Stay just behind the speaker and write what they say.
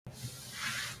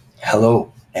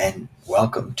Hello, and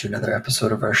welcome to another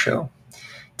episode of our show.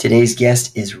 Today's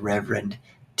guest is Reverend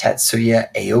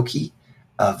Tatsuya Aoki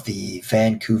of the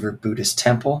Vancouver Buddhist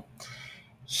Temple.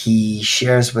 He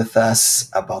shares with us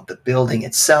about the building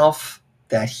itself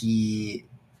that he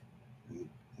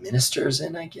ministers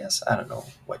in, I guess. I don't know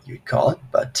what you'd call it,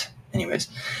 but anyways,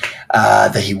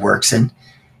 that he works in,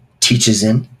 teaches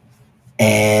in,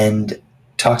 and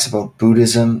talks about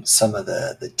Buddhism, some of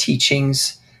the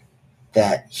teachings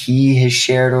that he has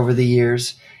shared over the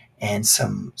years, and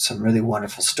some really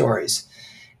wonderful stories.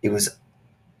 It was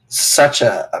such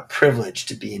a privilege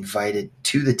to be invited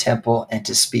to the temple and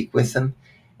to speak with him,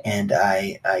 and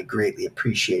I greatly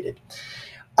appreciate it.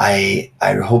 I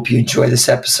hope you enjoy this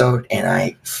episode, and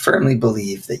I firmly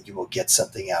believe that you will get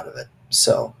something out of it.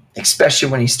 So, especially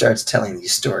when he starts telling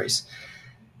these stories.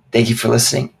 Thank you for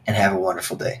listening, and have a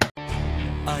wonderful day.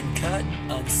 Uncut,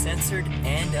 uncensored,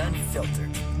 and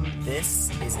unfiltered. This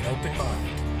is an open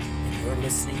mind, and you're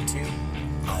listening to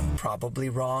I'm Probably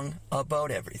Wrong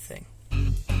About Everything.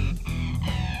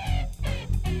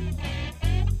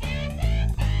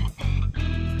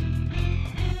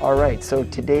 All right, so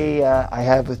today I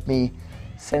have with me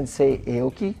Sensei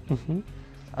Aoki.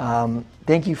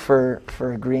 Thank you for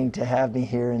agreeing to have me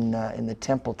here in the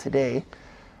temple today.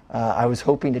 I was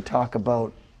hoping to talk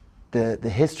about the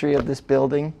history of this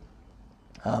building,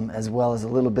 as well as a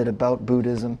little bit about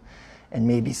Buddhism and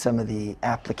maybe some of the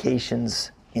applications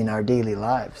in our daily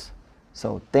lives.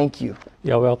 So thank you.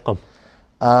 You're welcome.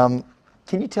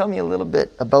 Can you tell me a little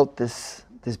bit about this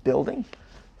building?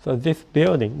 So this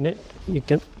building, you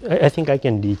can. I think I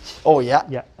can reach. Oh yeah.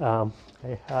 Yeah. I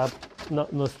have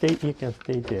no stay. You can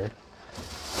stay there.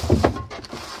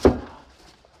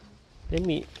 Let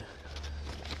me.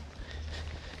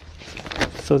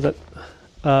 So that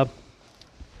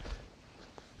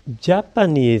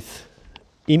Japanese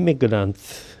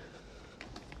immigrants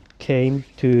came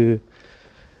to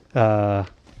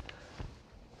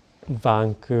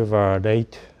Vancouver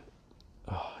late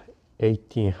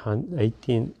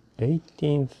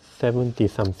 1870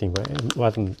 something. I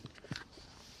wasn't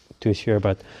too sure,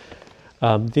 but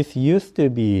this used to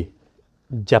be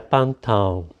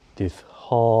Japantown. This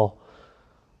whole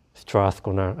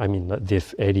Strathcona, I mean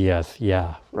these areas,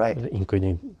 yeah, Right.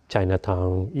 including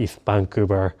Chinatown, East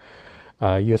Vancouver,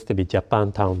 used to be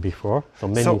Japantown before. So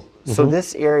many. So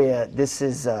this area, this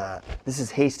is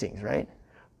Hastings, right?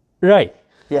 Right.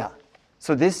 Yeah.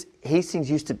 So this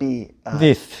Hastings used to be.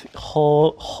 This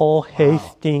whole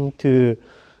Hastings to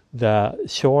the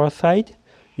shore side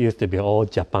used to be all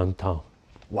Japantown.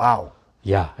 Wow.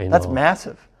 Yeah, I know. That's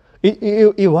massive.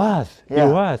 It was. Yeah.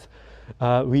 It was.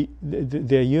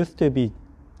 There used to be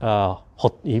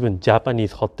even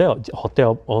Japanese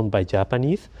hotel owned by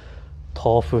Japanese,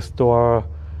 tofu store,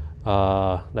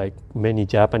 like many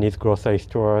Japanese grocery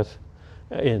stores,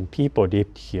 and people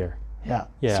lived here. Yeah.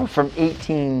 Yeah. So from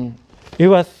 18. It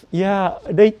was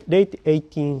late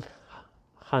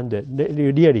 1800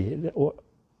 really,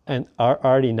 and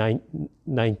early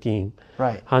 1900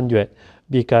 Right.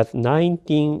 because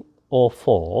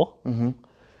 1904.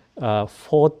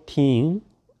 14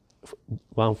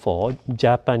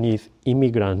 Japanese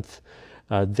immigrants,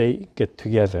 they get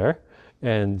together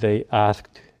and they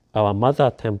asked our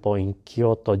mother temple in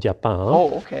Kyoto, Japan,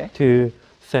 Oh, okay. to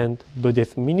send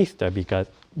Buddhist minister, because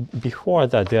before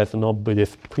that there's no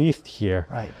Buddhist priest here.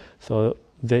 Right. So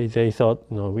they thought,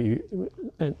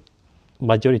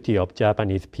 majority of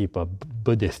Japanese people are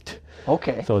Buddhist.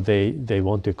 Okay. So they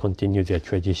want to continue their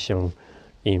tradition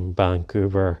in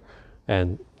Vancouver,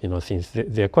 and since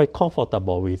they're quite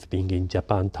comfortable with being in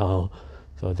Japantown,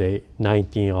 so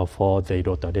 1904 they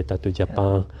wrote a letter to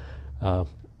Japan.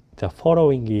 The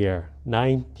following year,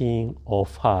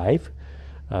 1905,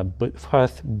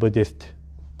 first Buddhist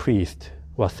priest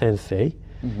or sensei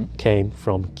came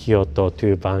from Kyoto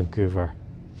to Vancouver,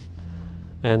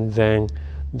 and then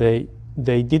they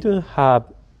didn't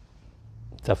have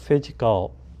the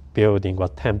physical building or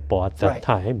temple at that Right.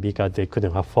 time because they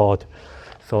couldn't afford.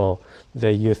 So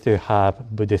they used to have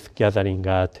Buddhist gathering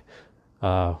at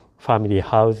family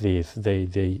houses.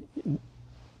 They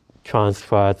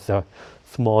transferred the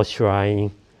small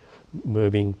shrine,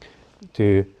 moving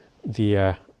to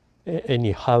the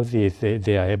any houses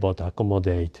they are able to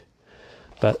accommodate.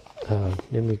 But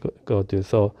let me go to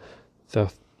the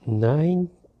 19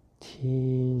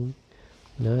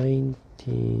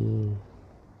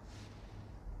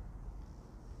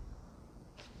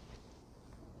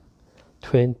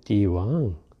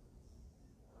 21,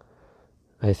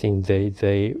 I think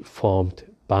they formed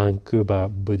Vancouver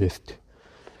Buddhist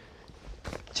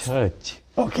Church.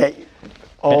 Okay.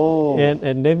 Oh.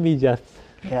 And let me just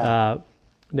Yeah.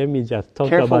 Let me just talk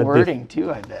Careful about wording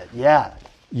too, I bet. Yeah. this.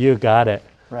 You got it.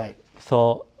 Right.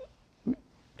 So,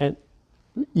 and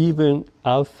even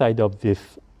outside of this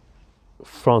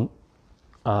front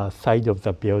side of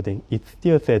the building, it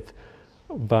still says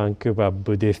Vancouver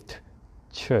Buddhist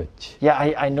Church. Yeah,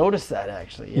 I noticed that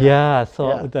actually. Yeah, so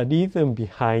Yeah. the reason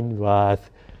behind was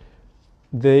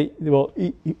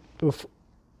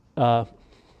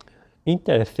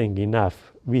interesting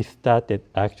enough, we started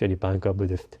actually Vancouver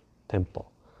Buddhist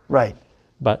Temple, Right.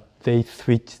 but they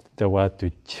switched the word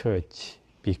to church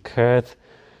because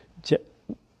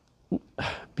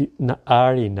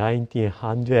early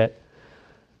 1900,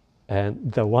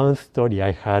 and the one story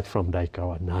I heard from like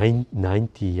our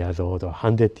 90 years old or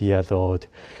 100 years old,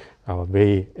 our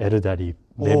very elderly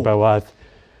member was,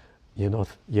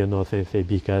 Sensei,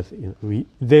 because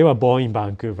they were born in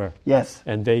Vancouver. Yes.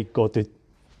 And they go to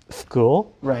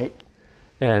school, Right.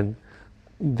 and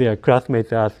their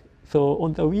classmates ask, so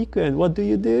on the weekend, what do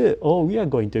you do? Oh, we are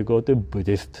going to go to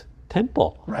Buddhist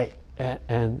temple. Right.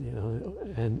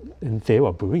 And they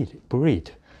were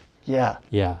buried. Yeah.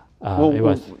 Yeah. Well, it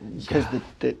was because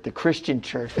the Christian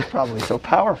church was probably so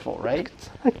powerful, right?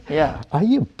 Yeah. Are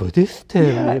you Buddhist?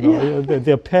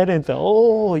 Their parents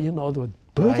are, the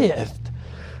Buddhist.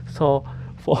 So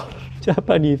for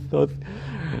Japanese, those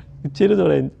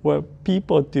children were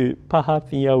people to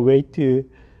perhaps in a way to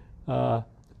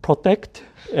protect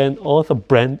and also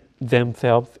brand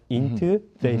themselves into.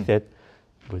 They said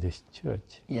Buddhist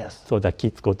church. Yes. So the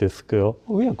kids go to school.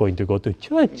 Oh, we are going to go to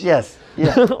church. Yes.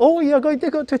 Yeah. Oh, you are going to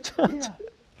go to church. Yeah.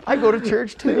 I go to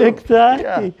church too.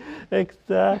 Exactly, Yeah.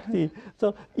 exactly.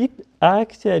 So it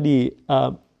actually,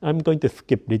 I'm going to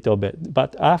skip a little bit,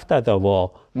 but after the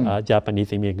war,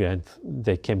 Japanese immigrants,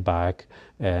 they came back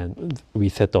and we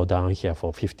settled down here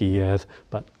for 50 years,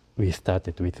 but we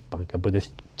started with Vancouver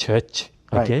Buddhist Church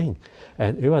again.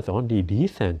 And it was only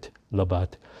recent,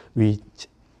 Robert,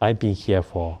 I've been here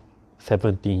for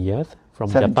 17 years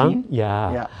from 17? Japan.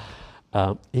 Yeah.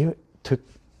 It took,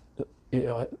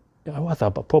 I was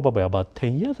probably about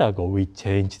 10 years ago, we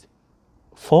changed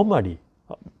formally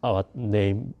our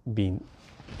name being,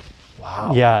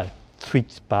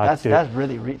 switched back to That's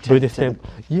really Buddhist temple.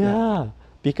 Yeah,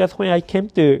 because when I came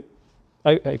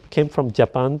from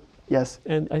Japan, Yes.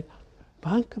 and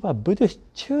Vancouver Buddhist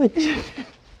Church.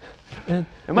 Am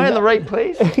I in the right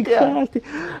place? Exactly.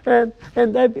 And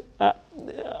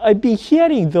I've been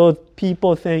hearing those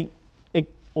people saying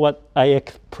what I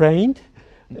explained,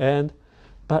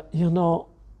 but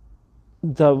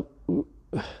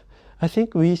I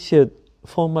think we should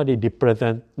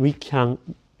we can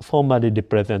formally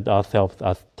represent ourselves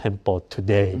as temple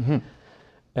today.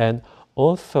 And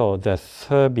also the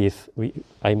service,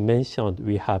 I mentioned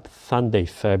we have Sunday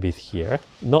service here,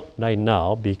 not right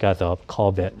now because of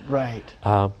COVID. Right.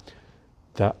 Our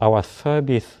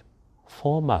service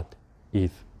format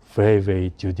is very,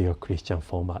 very Judeo-Christian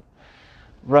format.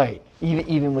 Right.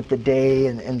 Even with the day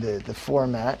and the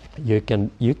format. You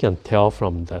can tell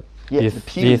from the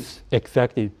pews.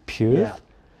 Exactly pews. Yeah.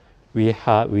 We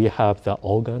have the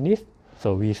organist,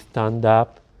 so we stand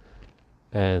up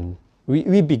and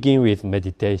we begin with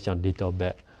meditation a little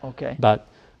bit. Okay. But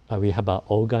we have an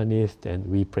organist and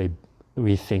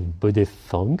we sing Buddhist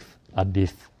songs, at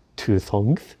least 2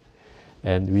 songs,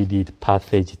 and we read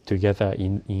passage together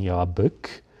in our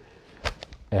book.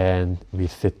 And we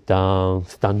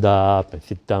stand up and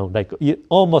sit down, like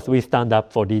almost we stand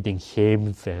up for reading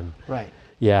hymns and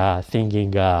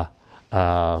singing the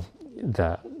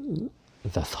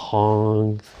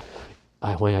songs.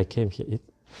 When I came here,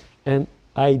 and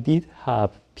I did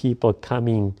have people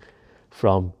coming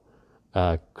from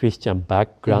a Christian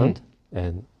background,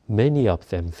 and many of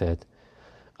them said,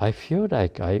 I feel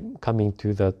like I'm coming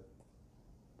to the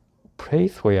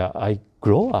place where I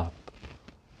grow up.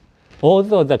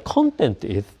 Although the content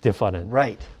is different,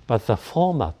 but the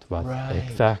format was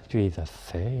exactly the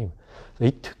same.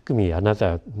 It took me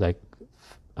another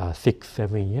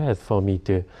 6-7 years for me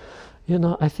to,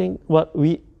 I think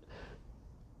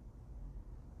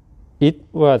it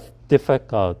was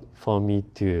difficult for me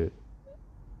to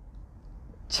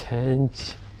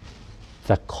change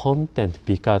the content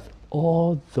because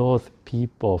all those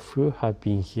people who have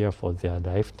been here for their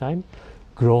lifetime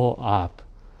grow up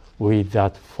with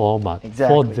that format.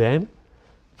 Exactly. For them,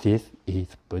 this is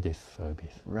Buddhist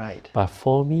service. Right. But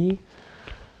for me,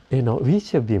 we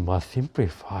should be more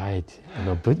simplified.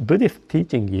 Buddhist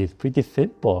teaching is pretty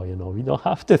simple. We don't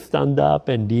have to stand up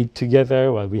and read together,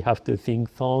 or we have to sing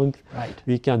songs. Right.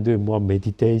 We can do more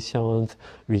meditations.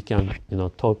 We can,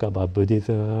 talk about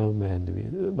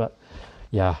Buddhism, but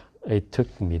it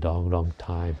took me long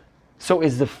time. So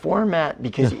is the format,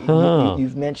 because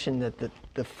you've mentioned that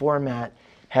the format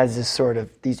has this sort of,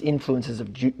 these influences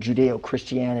of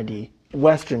Judeo-Christianity,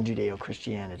 Western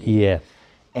Judeo-Christianity. Yes.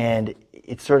 And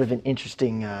it's sort of an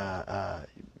interesting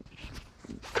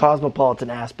cosmopolitan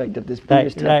aspect of this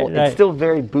Buddhist temple. It's still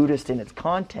very Buddhist in its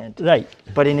content, Right.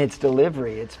 but in its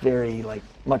delivery, it's very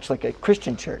much like a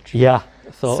Christian church. Yeah.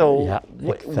 So yeah,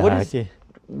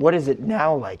 what is it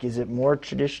now like? Is it more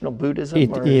traditional Buddhism? It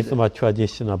or is more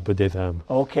traditional Buddhism.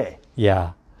 Okay.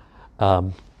 Yeah.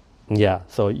 Yeah.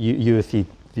 So you see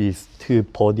these two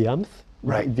podiums.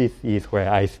 Right. This is where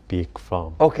I speak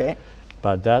from. Okay.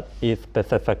 But that is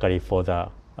specifically for the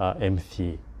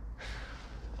MC.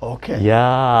 Okay.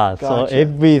 Yeah. So Gotcha.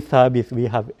 every service we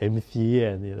have MC,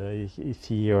 and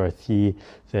he or she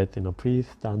says, please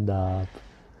stand up,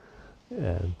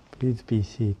 and please be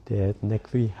seated.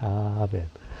 Next we have it.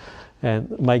 And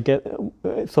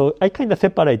so I kind of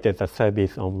separated the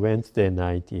service on Wednesday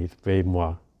night is very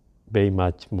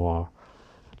much more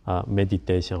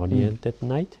meditation oriented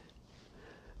night.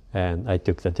 And I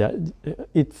took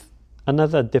it's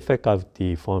another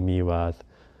difficulty for me was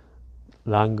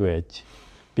language,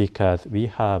 because we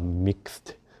have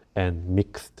mixed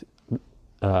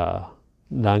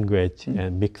language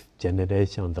and mixed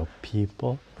generations of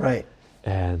people. Right.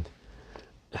 And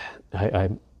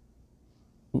I'm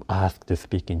asked to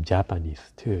speak in Japanese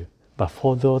too. But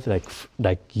for those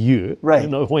like you, right.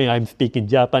 When I'm speaking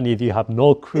Japanese, you have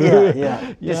no clue.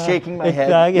 Yeah. Just shaking my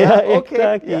head.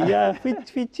 Exactly. Yeah,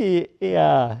 which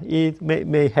it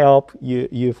may help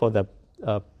you for the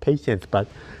patients. But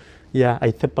yeah,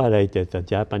 I separated the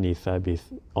Japanese service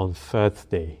on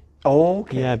Thursday. Oh,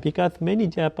 okay. Yeah, because many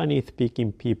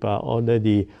Japanese-speaking people are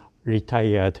already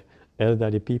retired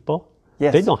elderly people.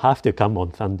 Yes. They don't have to come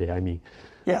on Sunday. I mean,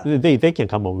 yeah. They can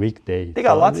come on weekdays. They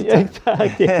got lots of time.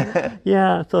 Exactly.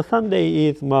 Yeah, so Sunday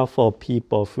is more for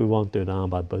people who want to learn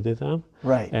about Buddhism.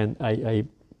 Right. And I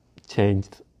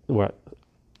changed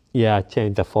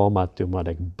the format to more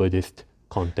like Buddhist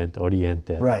content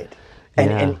oriented. Right.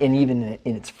 And even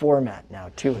in its format now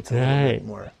too, it's a little bit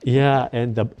more. Yeah,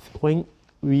 and when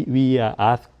we are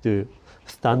asked to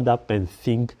stand up and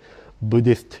sing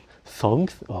Buddhist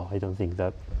songs, I don't think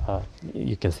that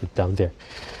you can sit down there.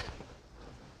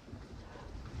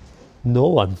 No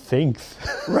one sings.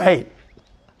 Right.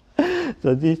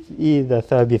 So this is the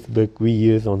service book we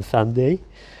use on Sunday.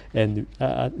 And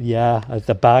at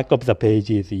the back of the page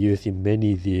is using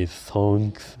many of these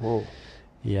songs. Whoa.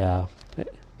 Yeah.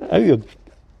 I will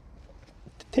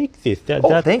take this. That's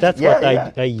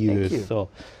what I use. So,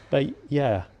 but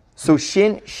yeah. So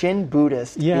Shin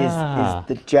Buddhist is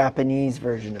the Japanese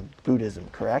version of Buddhism,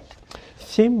 correct?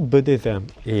 Shin Buddhism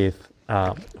is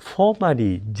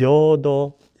formally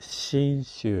Jodo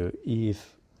Shinshu is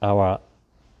our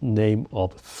name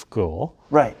of school.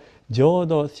 Right.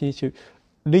 Jodo Shinshu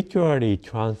literally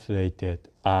translated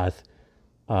as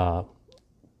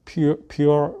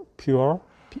pure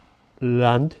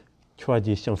land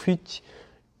tradition, which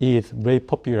is very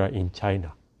popular in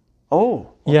China.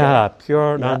 Oh, okay. Yeah,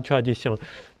 pure land tradition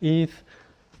is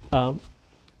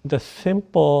the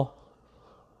simple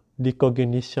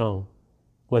recognition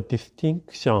or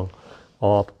distinction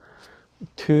of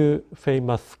two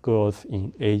famous schools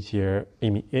in Asia.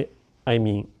 I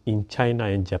mean, in China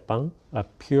and Japan,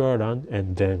 Pure Land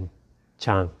and Zen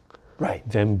Chan. Right.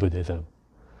 Zen Buddhism.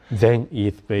 Zen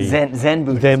is very Zen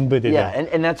Buddhism. Zen Buddhism. Yeah,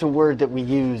 and that's a word that we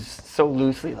use so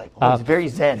loosely, like it's very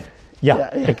Zen. Yeah,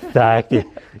 exactly.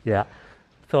 Yeah.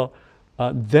 So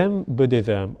Zen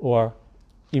Buddhism, or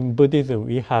in Buddhism,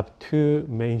 we have two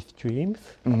main streams.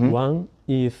 Mm-hmm. One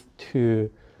is to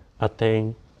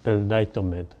attain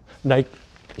enlightenment, like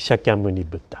Shakyamuni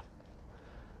Buddha,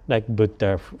 like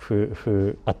Buddha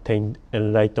who attained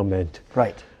enlightenment.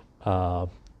 Right.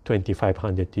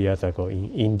 2,500 years ago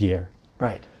in India.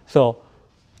 Right. So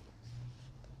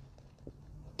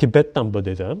Tibetan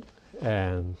Buddhism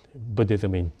and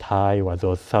Buddhism in Thai was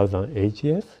those Southern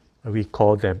Asians. We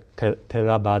call them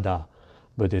Theravada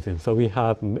Buddhism. So we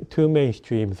have two main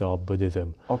streams of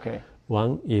Buddhism. Okay.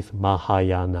 One is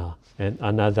Mahayana and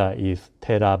another is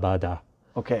Theravada.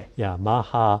 Okay. Yeah,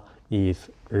 Maha is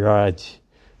large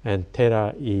and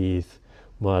Thera is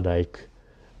more like,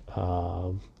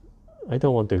 I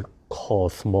don't want to call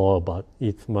small, but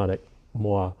it's more like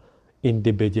more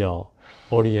individual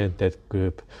oriented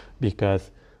group, because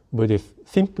Buddhist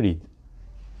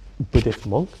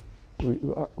monks,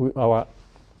 our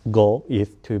goal is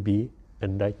to be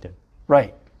enlightened.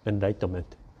 Right.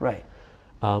 Enlightenment. Right.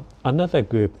 Another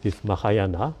group, this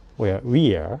Mahayana, where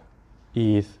we are,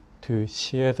 is to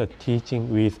share the teaching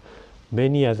with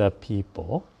many other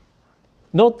people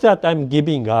Not that I'm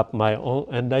giving up my own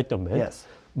enlightenment, Yes.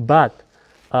 but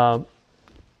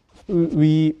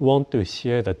we want to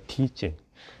share the teaching.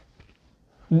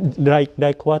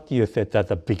 Like what you said at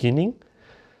the beginning,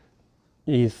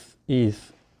 we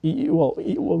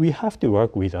have to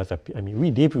work with other people. I mean,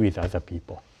 we live with other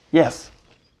people. Yes.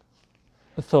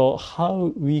 So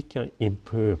how we can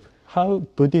improve, how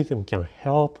Buddhism can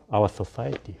help our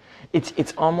society.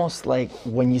 It's almost like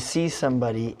when you see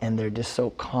somebody and they're just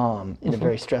so calm in a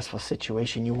very stressful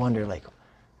situation, you wonder like,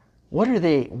 what are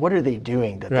they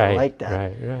doing that they're like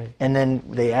that? Right. And then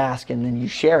they ask, and then you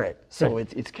share it. So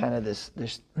Right. it's kind of this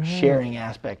sharing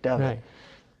aspect of Right. it.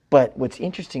 But what's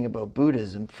interesting about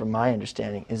Buddhism, from my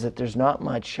understanding, is that there's not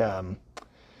much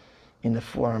in the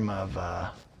form of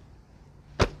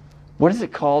what is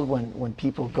it called when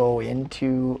people go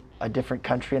into a different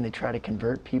country and they try to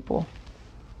convert people?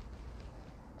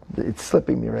 It's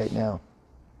slipping me right now.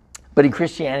 But in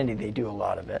Christianity, they do a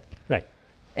lot of it, Right.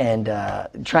 and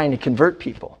trying to convert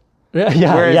people.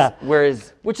 Yeah.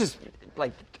 Whereas, which is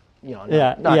like, not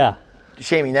Yeah.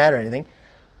 shaming that or anything,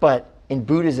 but in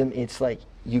Buddhism, it's like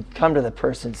you come to the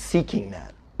person seeking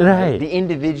that. Right. The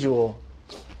individual,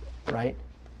 right?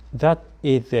 That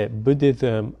is a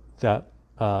Buddhism that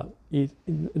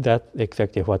that's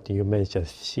exactly what you mentioned.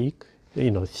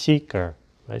 Seeker,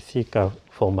 right? Seeker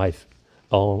for my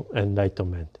own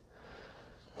enlightenment,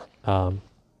 and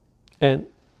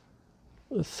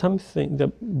something the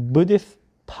Buddhist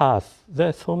path. There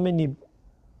are so many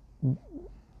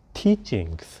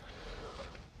teachings.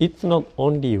 It's not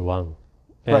only one,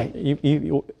 and Right.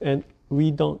 and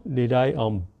we don't rely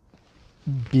on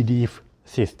belief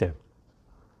system.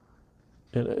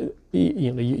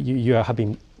 You are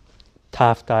having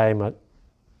tough time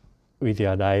with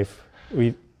your life,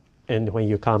 and when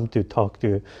you come to talk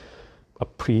to a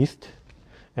priest,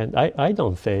 and I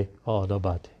don't say, oh, no,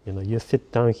 but you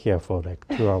sit down here for like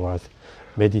 2 hours,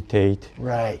 meditate,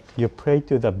 Right. you pray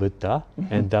to the Buddha,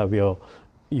 and that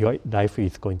your life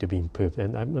is going to be improved.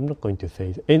 And I'm not going to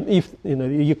say, and if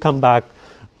you come back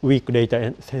a week later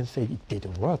and sensei, it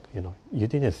didn't work. You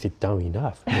didn't sit down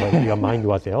enough. Your mind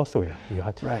was elsewhere. You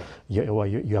had Right.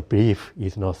 your belief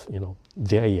is not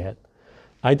there yet.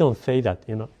 I don't say that.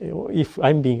 If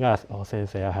I'm being asked, oh,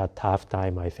 sensei, I had tough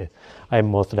time, I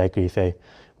most likely say,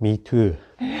 me too.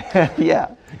 Yeah.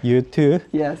 You too?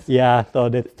 Yes. Yeah, so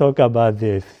let's talk about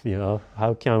this,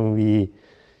 how can we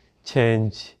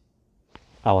change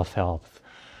ourselves?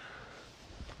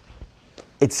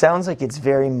 It sounds like it's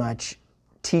very much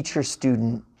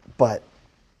teacher-student, but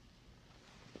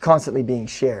constantly being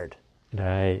shared,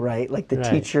 Right. right? Like the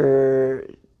Right. teacher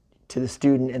to the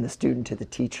student and the student to the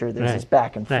teacher. There's this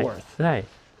back and forth. Right.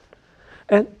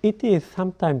 And it is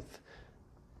sometimes,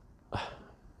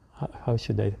 how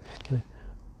should I,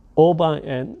 over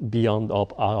and beyond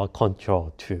of our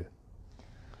control too.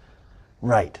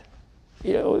 Right.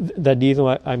 The reason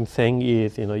why I'm saying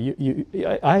is,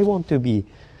 I want to be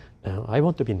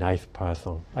nice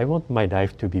person. I want my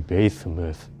life to be very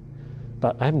smooth,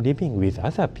 but I'm living with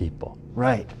other people.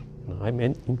 Right. I'm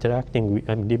interacting with,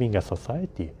 I'm living a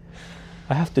society.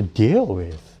 I have to deal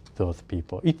with those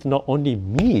people. It's not only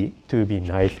me to be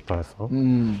nice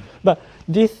person, but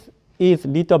this is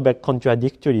little bit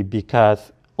contradictory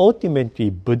because ultimately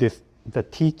the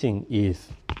teaching is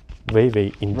very,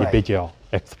 very individual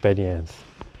experience.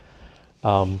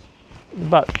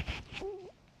 But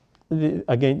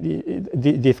again,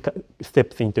 this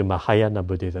steps into Mahayana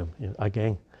Buddhism.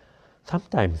 Again,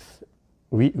 sometimes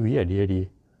we are really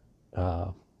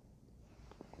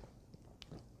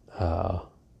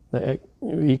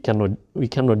we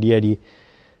cannot really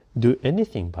do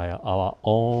anything by our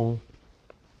own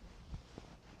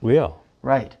will.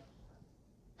 Right.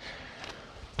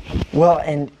 Well,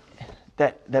 and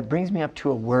that brings me up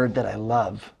to a word that I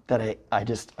love, that I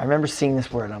remember seeing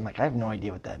this word, and I'm like, I have no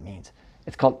idea what that means.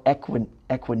 It's called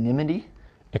equanimity.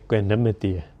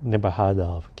 Equanimity, never heard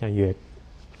of. Can you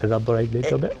elaborate a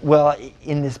little bit? Well,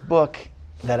 in this book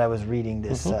that I was reading,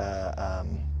 this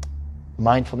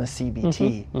Mindfulness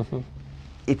CBT,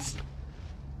 it's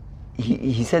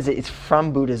he says it's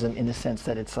from Buddhism in the sense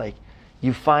that it's like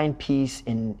you find peace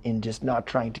in just not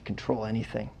trying to control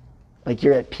anything. Like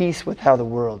you're at peace with how the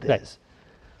world is. Right.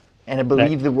 And I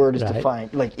believe the word is Right.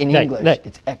 defined, like in Right. English, Right.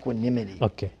 it's equanimity.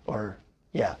 Okay. Or,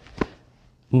 yeah.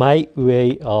 My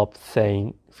way of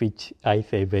saying, which I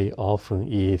say very often,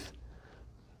 is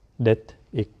let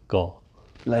it go.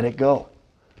 Let it go.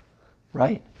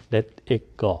 Right. Let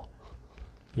it go.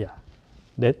 Yeah.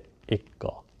 Let it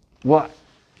go. What?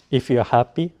 If you're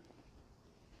happy,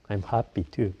 I'm happy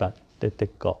too, but let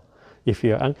it go. If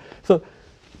you're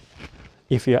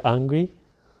angry,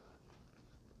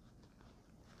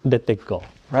 let it go.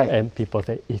 Right. And people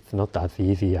say it's not as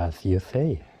easy as you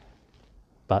say.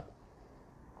 But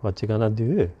what you gonna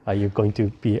do? Are you going to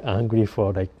be angry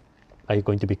for are you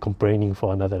going to be complaining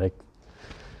for another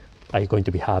are you going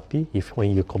to be happy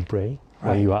when you complain,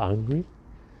 Right. when you are angry?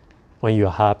 When you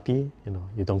are happy,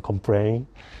 you don't complain.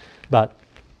 But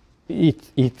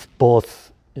it's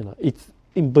both, it's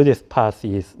in Buddhist path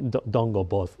is don't go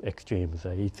both extremes.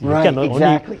 You Right, cannot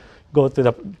exactly. only go to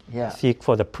the Yeah. seek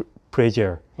for the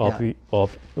pleasure of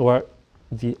or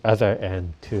the other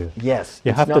end too. Yes.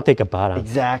 You it's have to not- take a balance.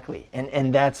 Exactly.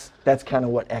 And that's kind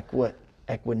of what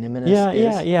equanimous Yeah,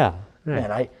 is. yeah. Right.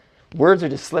 Man, words are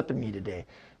just slipping me today.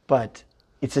 But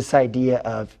it's this idea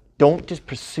of don't just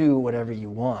pursue whatever you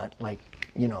want,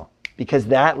 because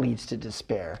that leads to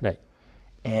despair. Right.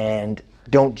 And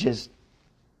don't just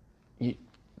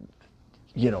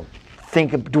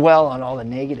dwell on all the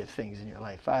negative things in your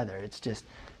life either. It's just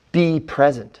be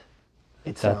present.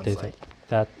 It sounds like.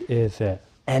 That is it.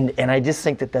 And I just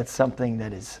think that that's something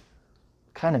that is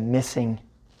kind of missing,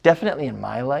 definitely in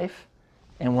my life,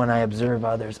 and when I observe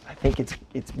others, I think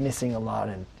it's missing a lot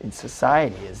in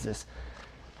society. Is this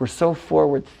we're so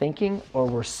forward thinking, or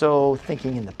we're so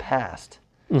thinking in the past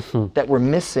that we're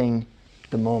missing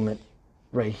the moment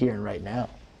right here and right now.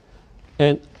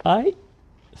 And I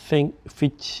think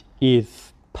which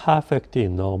is perfectly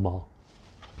normal,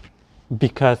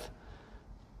 because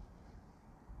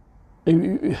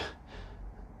I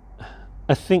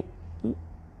think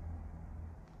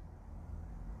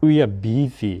we are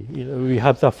busy. We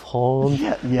have the phone.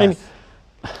 Yeah, I mean, yes.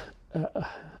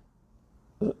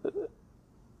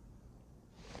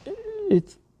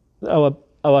 it's our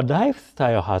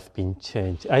lifestyle has been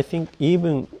changed. I think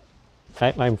even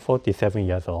I'm 47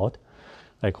 years old.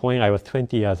 Like when I was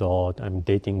 20 years old, I'm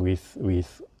dating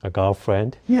with a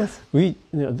girlfriend. Yes. We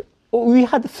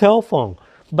had a cell phone,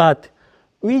 but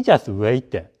we just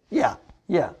waited. Yeah.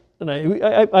 Yeah. And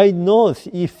I know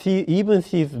if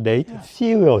she's late,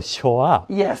 she will show up.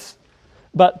 Yes.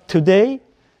 But today,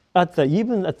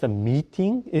 even at the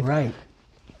meeting, it's Right.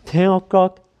 10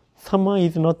 o'clock, someone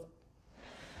is not.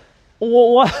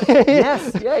 What?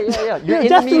 Yes. Yeah. You're in the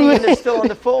Just meeting and they're wait. still on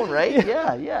the phone, right?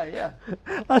 Yeah.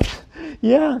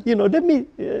 Yeah, let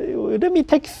me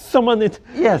text someone.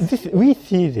 Yes. We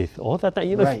see this all the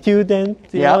time. Right.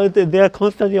 Students, Yeah. they're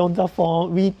constantly on the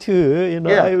phone. We too,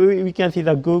 Yeah. we can see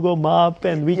the Google Map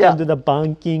and we Yeah. can do the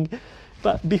banking.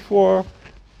 But before,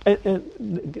 and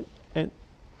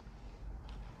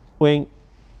when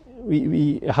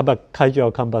we have a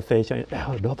casual conversation,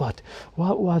 oh, Robert,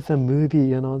 what was the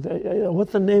movie?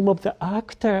 What's the name of the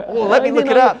actor? Well, let me look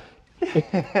it up.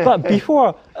 But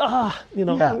before, we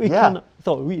yeah. can.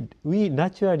 So we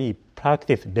naturally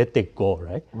practice let it go,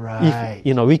 right? Right.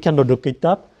 If we cannot look it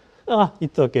up,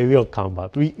 it's okay. We'll come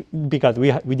back. Because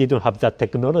we didn't have that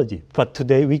technology. But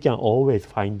today we can always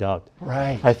find out.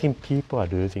 Right. I think people are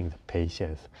losing the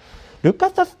patience. Look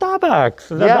at the Starbucks,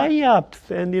 the Yeah.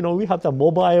 line-ups, and we have the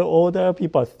mobile order.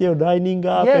 People are still lining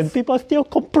up, Yes. and people are still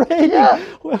complaining. Yeah.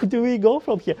 Where do we go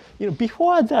from here?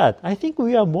 Before that, I think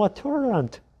we are more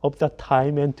tolerant of the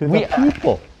time and to the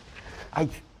people.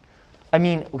 I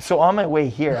mean, so on my way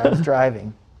here, I was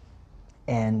driving,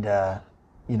 and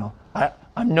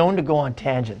I'm known to go on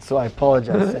tangents, so I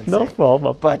apologize, Sensei. No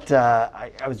problem. But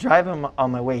I was driving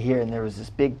on my way here, and there was this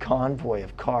big convoy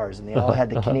of cars, and they all had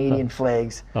the Canadian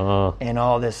flags and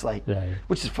all this, Right.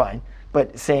 which is fine.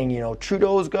 But saying,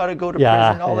 Trudeau's got to go to Yeah,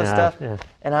 prison, all this yeah, stuff, yeah.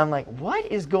 and I'm like, what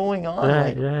is going on?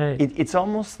 Right, Like, right. It's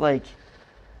almost like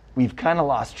we've kind of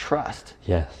lost trust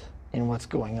Yes. in what's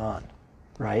going on,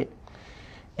 right?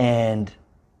 And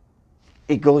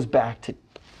it goes back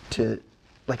to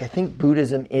I think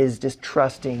Buddhism is just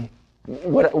trusting.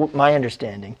 What my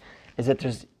understanding is that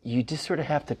you just sort of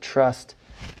have to trust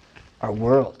our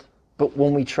world. But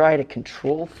when we try to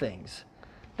control things,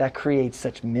 that creates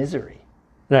such misery.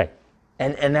 Right.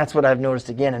 And that's what I've noticed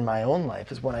again in my own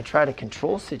life is when I try to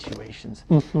control situations,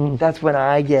 that's when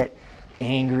I get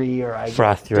angry or I get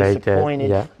Frustrated, disappointed.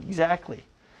 yeah. Exactly.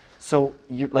 So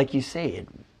like you say,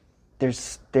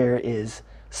 there is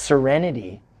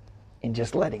serenity in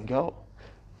just letting go.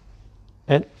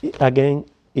 And again,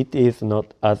 it is not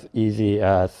as easy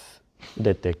as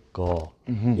let it go.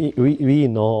 We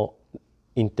know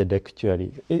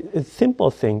intellectually. It's a simple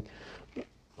thing.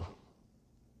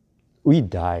 We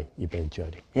die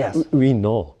eventually. Yes. We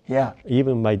know. Yeah.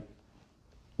 Even my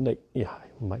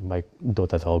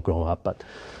daughters are all grown up, but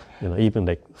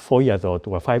even 4 years old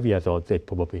or 5 years old, they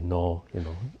probably know.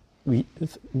 We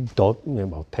pets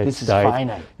This is die.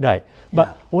 finite. Right. But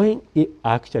Yeah. when it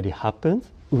actually happens,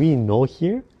 we know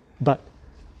here, but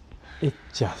it's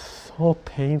just so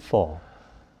painful.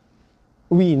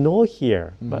 we know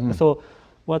here. But so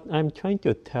what I'm trying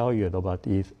to tell you about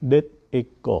is let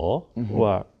it go.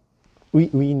 Or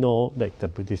we know like the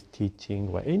Buddhist teaching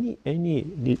or any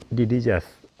religious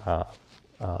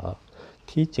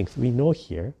teachings we know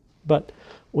here. But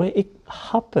when it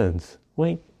happens,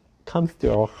 when it comes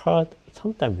to our heart,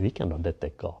 sometimes we cannot let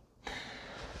it go.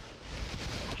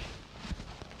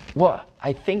 Well,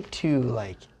 I think too,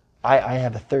 like, I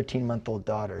have a 13-month-old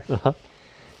daughter,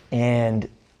 and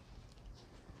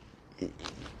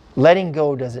letting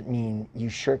go doesn't mean you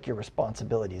shirk your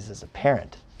responsibilities as a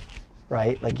parent,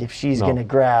 right? Like if she's gonna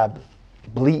grab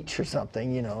bleach or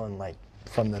something, you know, and like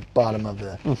from the bottom of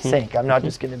the sink, I'm not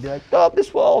just gonna be like, oh,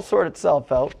 this will all sort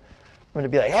itself out. I'm gonna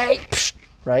be like, hey, psh,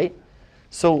 right?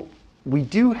 So we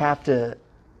do have to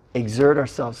exert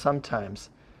ourselves sometimes.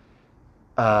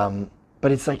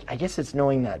 But it's like, I guess it's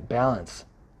knowing that balance.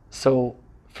 So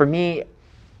for me,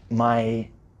 I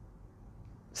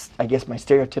guess my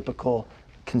stereotypical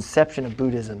conception of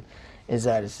Buddhism is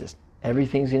that it's just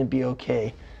everything's going to be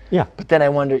okay. Yeah. But then I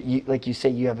wonder, like you say,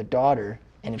 you have a daughter,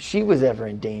 and if she was ever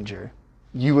in danger,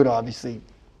 you would obviously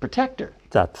protect her.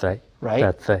 That's right. Right?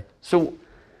 That's right. So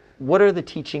what are the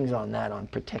teachings on that, on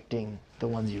protecting the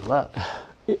ones you love?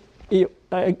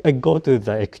 I go to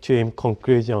the extreme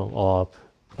conclusion of,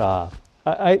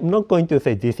 I'm not going to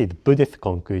say this is Buddhist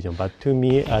conclusion, but to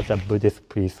me as a Buddhist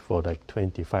priest for like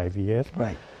 25 years,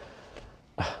 Right.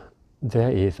 there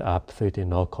is absolutely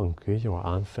no conclusion or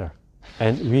answer.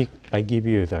 And I give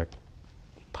you the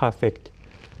perfect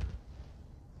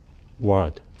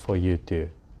word for you to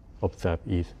observe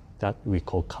is that we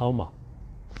call karma.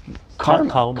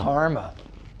 Karma.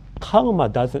 Karma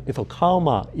doesn't, so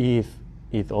karma is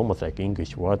almost like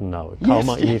English word now.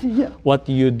 Karma is what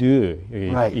you do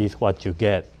is what you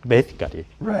get, basically.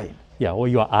 Right. Yeah, or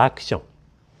your action.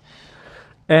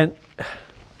 And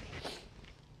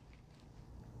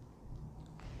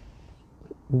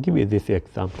I'll give you this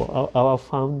example. Our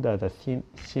founder, the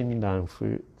Shinran,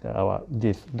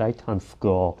 this right-hand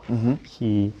scroll,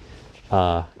 he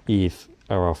is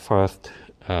our first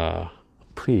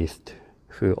priest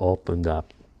who opened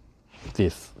up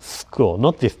this school,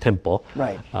 not this temple,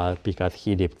 right? Because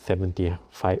he lived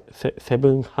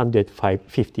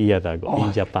 750 years ago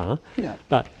in Japan. Yeah.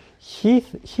 But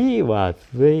he was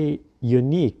very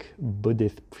unique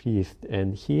Buddhist priest,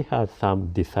 and he had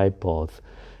some disciples,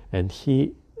 and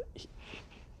he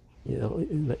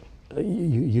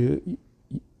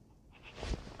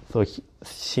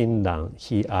Shinran,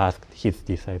 he asked his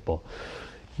disciple,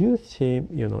 you seem,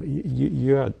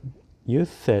 you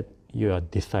said you're a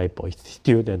disciple, a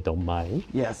student of mine.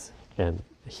 Yes. And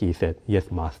he said,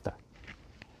 yes, master.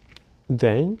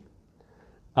 Then,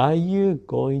 are you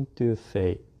going to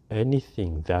say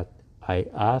anything that I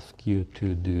ask you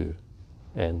to do?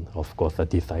 And of course the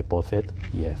disciple said,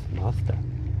 yes, master.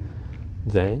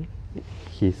 Then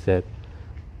he said,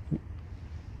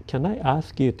 can I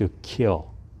ask you to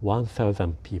kill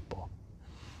 1,000 people?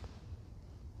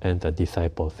 And the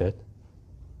disciple said,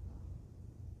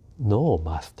 no,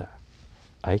 master.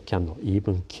 I cannot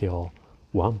even kill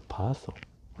one person.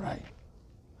 Right.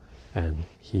 And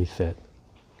he said,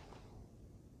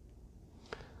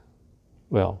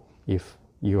 well, if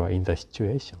you are in the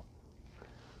situation,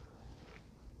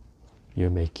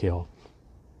 you may kill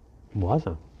more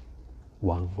than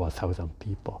 1,000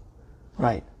 people.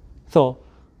 Right. So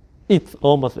it's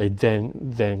almost a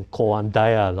Zen koan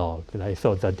dialogue. Right?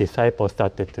 So the disciple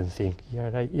started to think,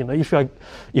 yeah, right,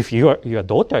 if your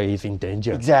daughter is in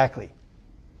danger, exactly.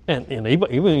 And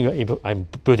even if I'm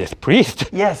Buddhist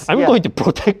priest, yes, I'm going to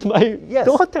protect my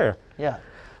daughter. Yeah.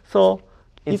 So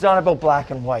it's not about black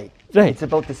and white. Right. It's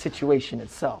about the situation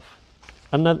itself.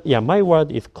 My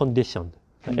word is conditioned.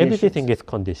 Everything is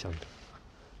conditioned.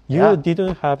 You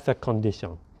didn't have the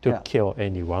condition to kill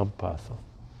any one person.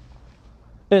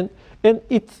 And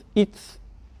it's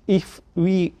if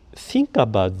we think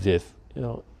about this,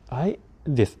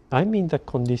 I'm in the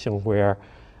condition where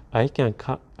I can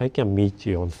meet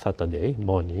you on Saturday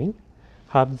morning,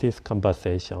 have this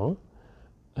conversation,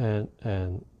 and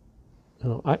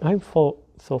I'm so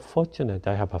fortunate.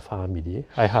 I have a family.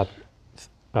 I have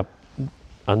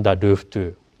under roof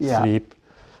to sleep.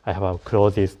 I have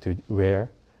clothes to wear,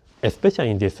 especially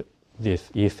in this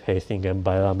east-facing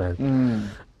environment.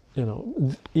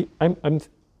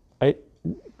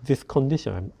 This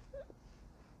condition.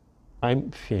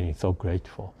 I'm feeling so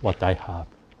grateful what I have.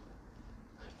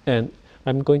 And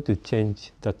I'm going to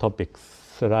change the topic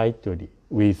slightly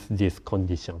with this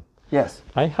condition. Yes.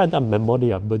 I had a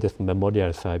Buddhist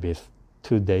memorial service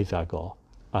 2 days ago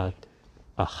at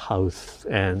a house,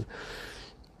 and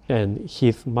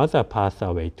his mother passed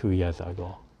away 2 years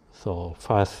ago. So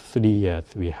first 3 years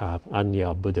we have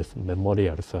annual Buddhist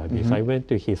memorial service. I went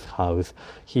to his house.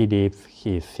 He lives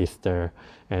his sister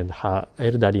and her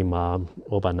elderly mom,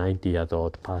 over 90 years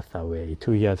old, passed away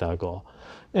 2 years ago.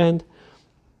 And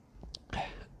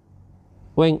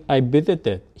when I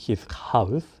visited his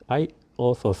house, I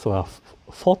also saw a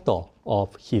photo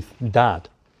of his dad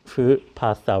who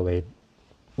passed away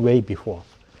way before.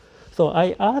 So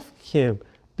I asked him,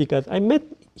 because I met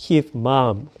his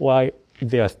mom while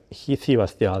he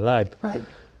was still alive. Right.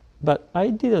 But I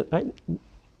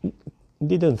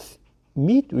didn't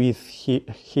meet with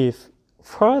his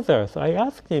father. So I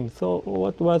asked him, so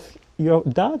what was your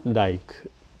dad like?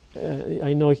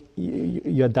 I know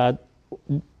your dad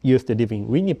used to live in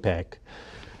Winnipeg.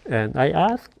 And I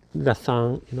asked the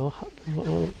son,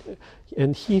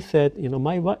 and he said,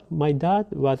 my dad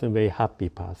wasn't a very happy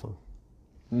person.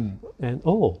 And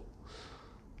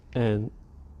and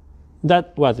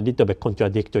that was a little bit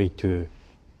contradictory to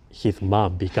his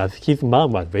mom, because his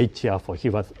mom was very cheerful. She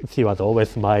was always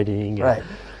smiling. Right.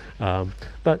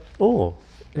 But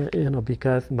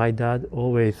because my dad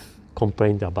always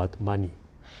complained about money.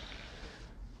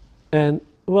 And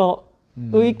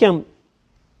we can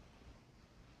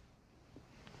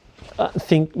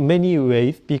think many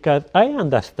ways, because I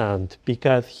understand,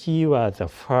 because he was a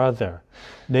father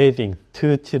raising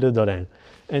 2 children,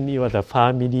 and he was a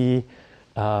family.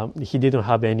 He didn't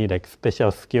have any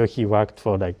special skill. He worked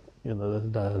for the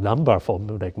lumber for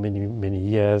many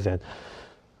years, and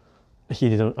he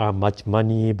didn't earn much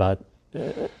money. But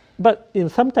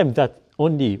sometimes that's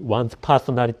only one's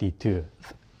personality too.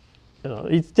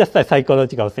 It's just a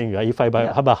psychological thing. Right? If I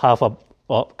have a half a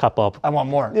cup of, I want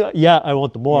more. Yeah, I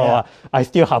want more. Yeah. I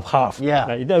still have half. Yeah.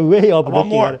 Right? The way of I want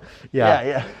looking more. at it. Yeah.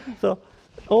 Yeah. So,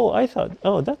 I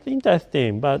thought, that's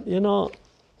interesting. But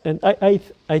and I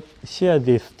shared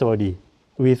this story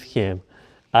with him.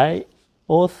 I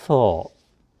also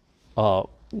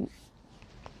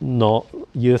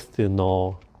used to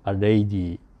know a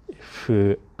lady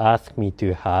who asked me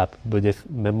to have Buddhist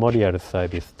memorial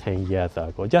service 10 years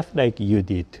ago, just like you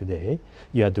did today,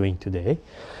 you are doing today.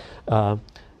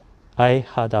 I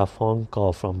had a phone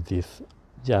call from this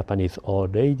Japanese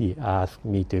old lady asked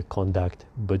me to conduct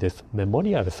Buddhist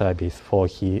memorial service for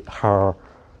her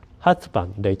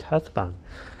husband, late husband.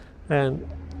 And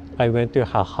I went to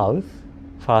her house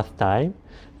first time,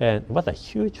 and it was a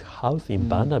huge house in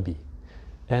Burnaby.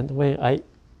 And when I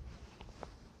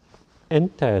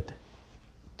entered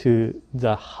to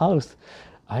the house,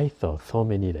 I saw so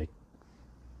many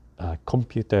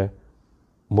computer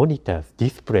monitors,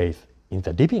 displays in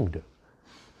the living room.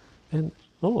 And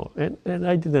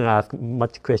I didn't ask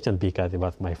much questions because it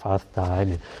was my first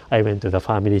time. And I went to the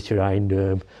family shrine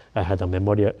room. I had a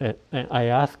memorial. And I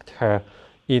asked her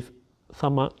if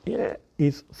someone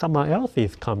else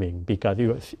is coming, because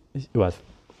it was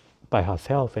by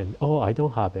herself. And I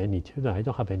don't have any children. I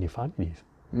don't have any families.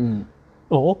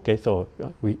 Okay. So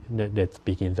let's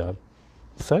begin the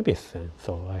service. And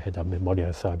so I had a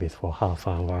memorial service for half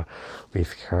an hour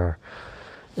with her.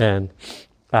 And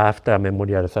after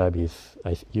memorial service,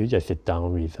 I usually sit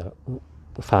down with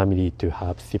the family to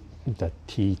sip the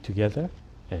tea together,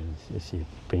 and she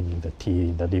bringing the tea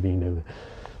in the living room.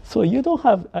 So you don't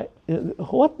have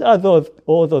what are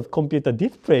all those computer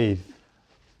displays?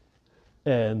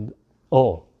 And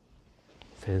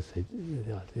fancy,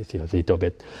 it's a little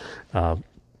bit.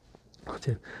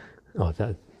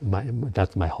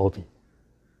 That's my hobby.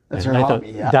 That's her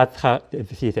hobby. Yeah. That's her.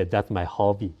 She said that's my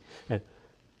hobby.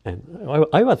 And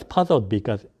I was puzzled,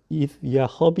 because if your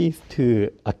hobby is to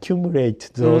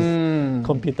accumulate those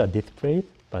computer displays,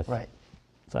 but Right.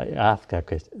 So I asked her a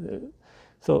question.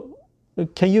 So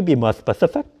can you be more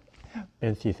specific?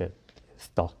 And she said,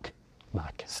 stock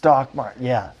market. Stock market.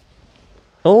 Yeah.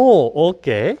 Oh,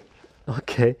 okay.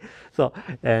 So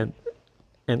and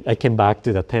I came back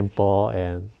to the temple,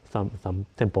 and some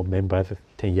temple members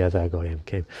 10 years ago and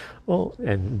came.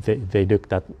 And they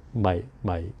looked at my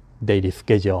daily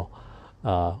schedule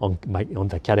on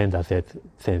the calendar, said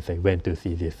Sensei went to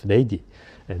see this lady,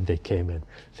 and they came and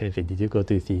Sensei, did you go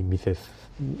to see Mrs.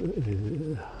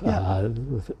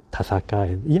 Tasaka?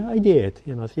 And yeah, I did.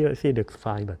 She looks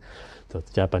fine, but so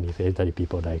Japanese elderly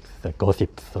people like the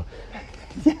gossip. So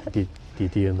did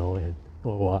you know? And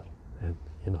what?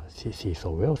 And she's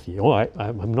so wealthy.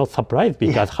 I'm not surprised,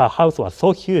 because her house was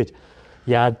so huge.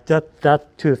 Yeah,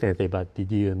 that too, Sensei. But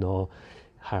did you know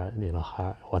her,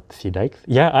 what she likes?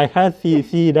 Yeah, I heard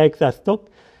she likes that stock.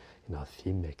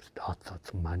 She makes lots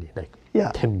of money,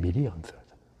 10 million.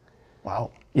 Wow.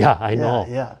 Yeah, I know.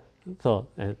 Yeah. So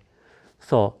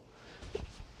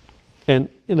And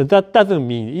that doesn't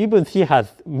mean even she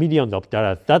has millions of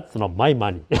dollars. That's not my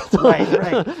money. Right.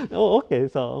 Oh, okay,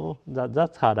 so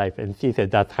that's her life, and she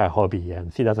said that's her hobby,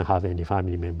 and she doesn't have any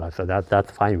family members, so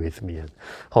that's fine with me, and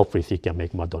hopefully she can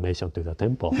make more donation to the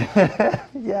temple.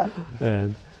 Yeah.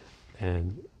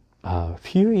 And a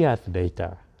few years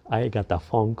later, I got a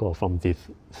phone call from this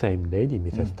same lady,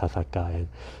 Mrs. Tasaka,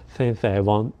 and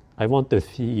saying, I want to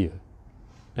see you.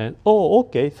 And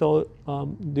okay, so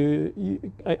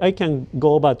I can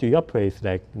go over to your place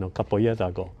like a couple of years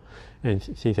ago. And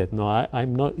she said, no,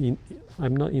 I'm not in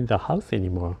the house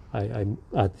anymore. I'm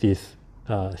at this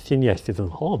senior citizen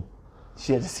home.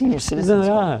 She had a senior citizen's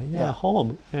home. Yeah,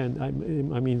 home, and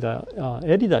I'm in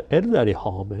the elderly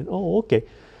home. And okay,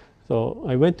 so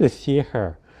I went to see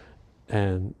her,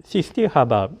 and she still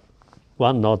have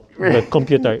one note, the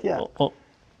computer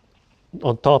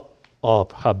on top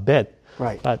of her bed.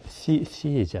 Right. But she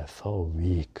is just so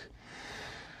weak,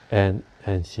 and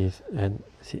I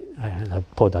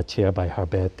put a chair by her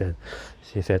bed, and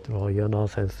she said, "Oh,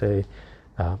 Sensei,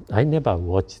 I never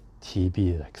watched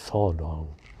TV like so long,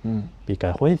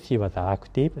 because when she was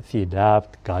active, she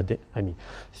loved garden. I mean,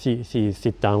 she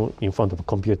sit down in front of a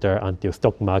computer until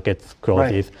stock markets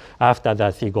closes. Right. After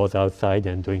that, she goes outside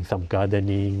and doing some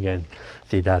gardening, and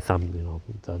she does some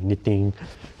the knitting.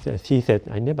 So she said,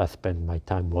 I never spend my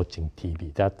time watching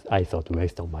TV. That I thought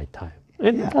waste of my time,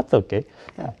 and that's okay.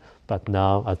 Yeah. But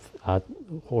now at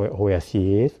where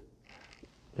she is,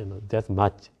 there's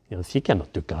much. She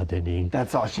cannot do gardening.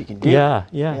 That's all she can do.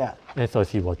 Yeah. And so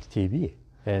she watched TV.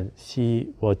 And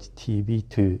she watched TV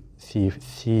to see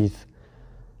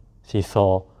she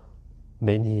saw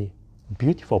many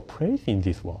beautiful places in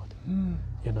this world.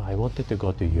 I wanted to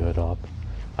go to Europe.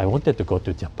 I wanted to go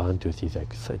to Japan to see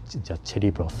the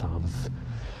cherry blossoms.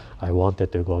 I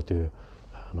wanted to go to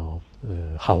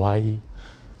Hawaii.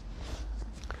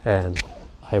 And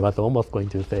I was almost going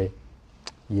to say,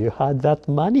 you had that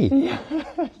money.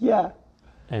 Yeah.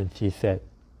 And she said,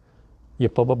 you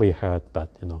probably heard, but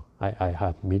I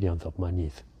have millions of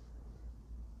monies,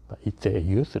 but it's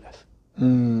useless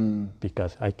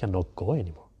because I cannot go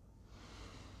anymore.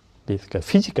 Because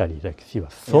physically, like she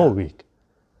was so weak.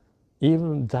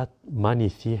 Even that money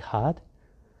she had,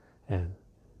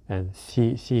 and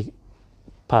she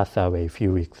passed away a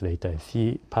few weeks later.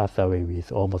 She passed away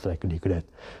with almost like regret.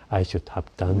 I should have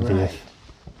done this.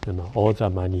 All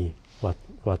the money,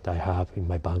 what I have in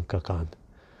my bank account,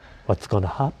 what's going to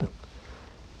happen?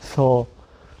 So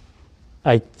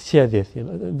I share this,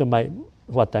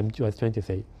 what I'm just trying to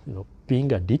say,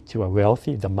 being a rich or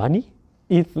wealthy, the money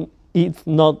is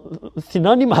not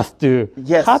synonymous to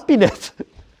happiness.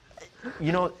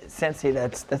 Sensei,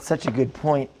 that's such a good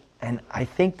point. And I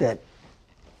think that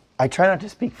I try not to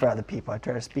speak for other people. I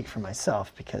try to speak for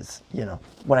myself because,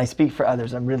 when I speak for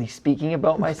others, I'm really speaking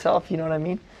about myself, you know what I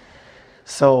mean?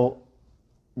 So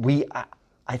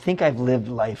I think I've lived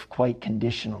life quite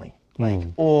conditionally. Like,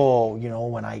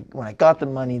 when I got the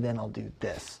money, then I'll do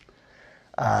this.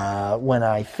 When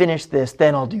I finish this,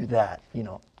 then I'll do that.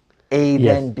 A,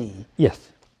 then B.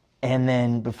 Yes. And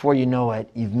then before you know it,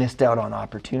 you've missed out on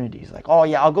opportunities. Like,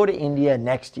 I'll go to India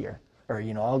next year. Or,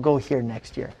 I'll go here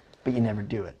next year. But you never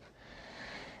do it.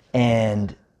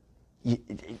 And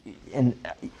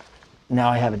now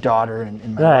I have a daughter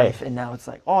and my wife. And now it's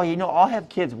like, I'll have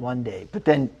kids one day. But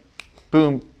then,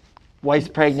 boom, wife's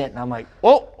pregnant, and I'm like,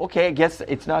 okay, I guess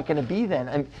it's not going to be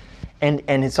then. And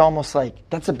it's almost like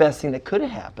that's the best thing that could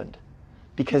have happened,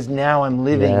 because now I'm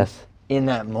living in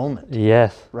that moment.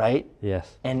 Yes. Right. Yes.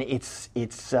 And it's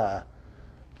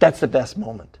that's the best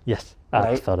moment. Yes.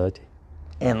 Right? Absolutely.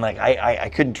 And like I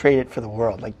couldn't trade it for the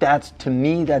world. Like that's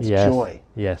joy.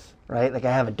 Yes. Right. Like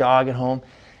I have a dog at home,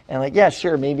 and like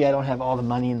sure, maybe I don't have all the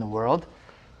money in the world,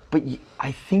 but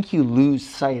I think you lose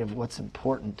sight of what's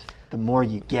important the more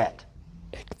you get.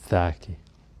 Exactly.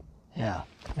 Yeah.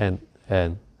 And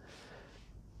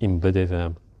in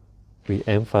Buddhism, we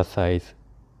emphasize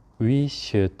we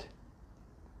should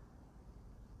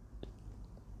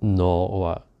know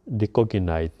or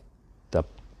recognize the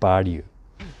value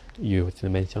you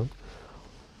mentioned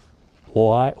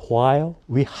while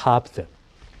we have them.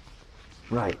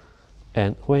 Right.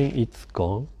 And when it's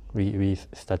gone,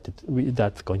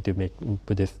 that's going to make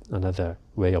Buddhist another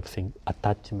way of saying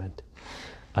attachment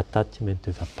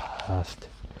to the past.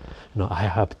 I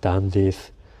have done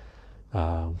this,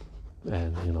 and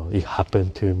it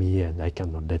happened to me, and I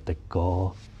cannot let it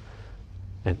go.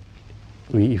 And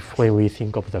when we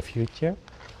think of the future,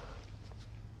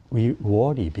 we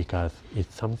worry because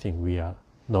it's something we are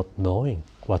not knowing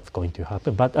what's going to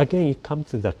happen. But again, it comes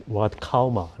to the word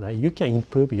karma. Right? You can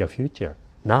improve your future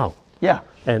now. Yeah.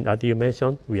 And as you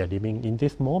mentioned, we are living in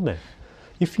this moment.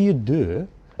 If you do,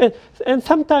 and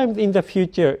sometimes in the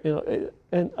future,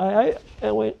 and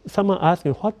when someone asks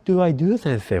me, what do I do,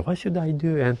 Sensei? What should I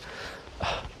do? And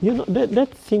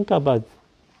let's think about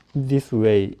this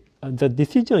way. The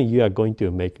decision you are going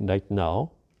to make right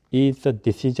now is the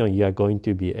decision you are going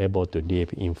to be able to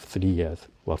live in 3 years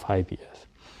or 5 years.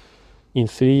 In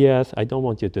 3 years, I don't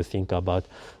want you to think about,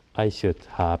 I should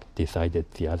have decided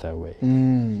the other way.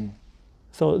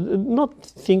 So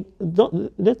let's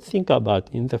think about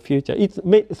in the future.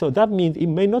 So that means it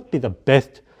may not be the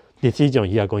best decision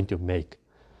you are going to make.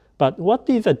 But what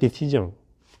is a decision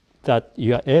that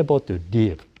you are able to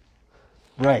live?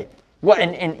 Right. Well,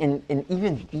 and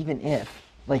even if,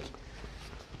 like,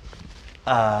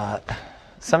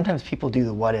 sometimes people do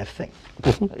the what if thing.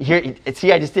 Here,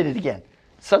 see, I just did it again.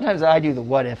 Sometimes I do the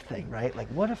what if thing, right? Like,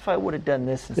 what if I would have done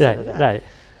this instead of that? Right.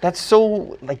 That's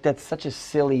such a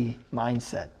silly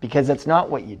mindset because that's not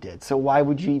what you did. So why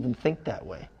would you even think that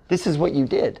way? This is what you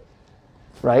did,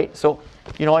 right? So,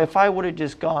 if I would have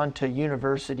just gone to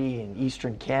university in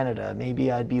Eastern Canada,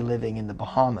 maybe I'd be living in the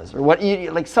Bahamas or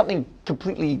like something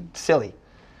completely silly.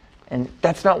 And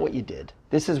that's not what you did.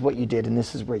 This is what you did, and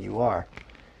this is where you are.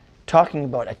 Talking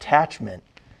about attachment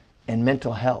and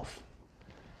mental health,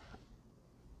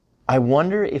 I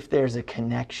wonder if there's a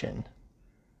connection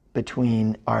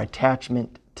between our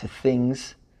attachment to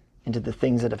things and to the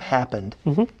things that have happened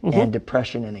and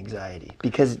depression and anxiety.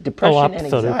 Because depression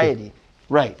and anxiety,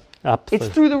 right, absolutely.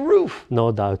 It's through the roof.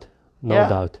 No doubt, no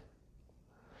doubt.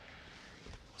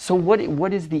 So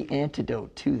what is the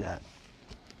antidote to that?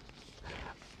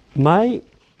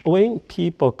 When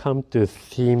people come to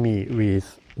see me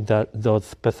with those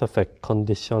specific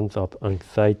conditions of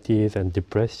anxieties and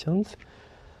depressions,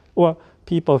 or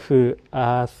people who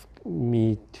ask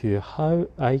me to how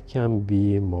I can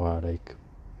be more like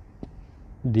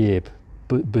live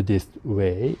Buddhist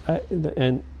way,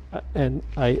 and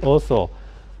I also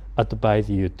advise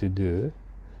you to do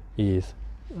is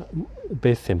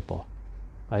very simple.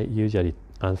 I usually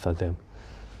answer them,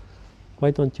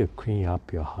 why don't you clean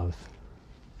up your house?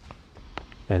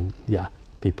 And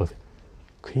people say,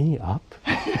 clean up?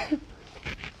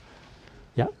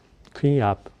 Clean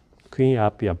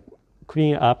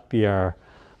up your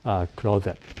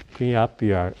closet, clean up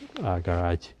your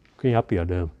garage, clean up your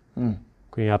room,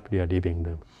 clean up your living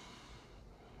room.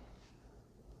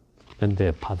 And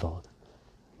they're puzzled.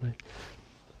 Right?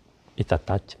 It's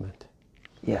attachment.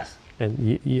 Yes.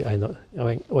 And I know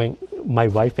when my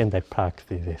wife and I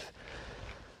practice this,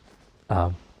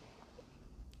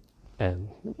 and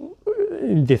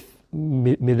this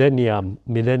millennium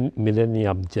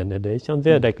generation,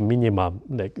 they're like minimum,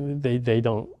 like they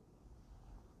don't.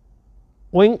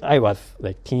 When I was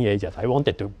like teenagers, I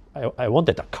wanted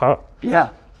a car. Yeah.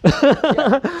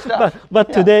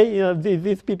 But today,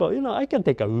 these people, I can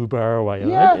take an Uber. Or,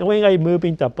 when I move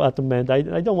into apartment,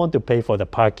 I don't want to pay for the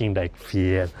parking like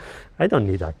fee. And I don't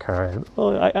need a car. And,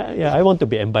 I want to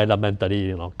be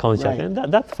environmentally, conscious, right. And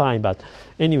that's fine. But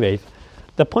anyways,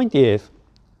 the point is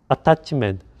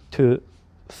attachment to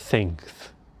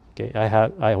things. Okay,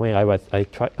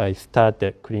 I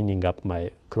started cleaning up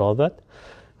my closet.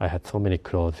 I had so many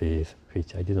clothes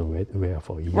which I didn't wear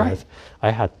for years. Right.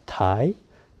 I had tie.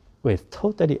 Was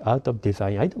totally out of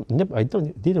design. I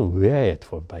didn't wear it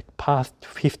for like past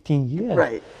 15 years.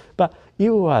 Right. But it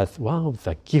was one of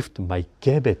the gifts my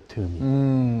gave it to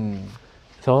me.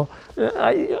 So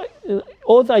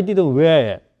although I didn't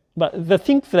wear it, but the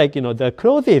things like the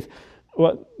clothes,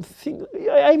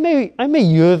 I may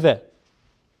use it.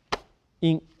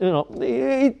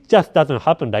 It just doesn't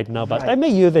happen right now. But right. I may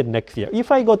use it next year. If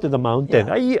I go to the mountain,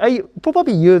 I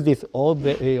probably use this all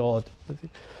the way.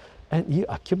 And you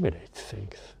accumulate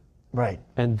things. Right.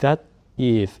 And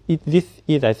this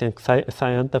is, I think,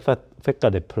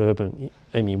 scientifically proven.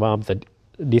 I mean, one of the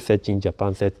research in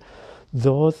Japan said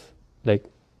those like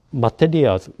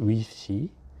materials we see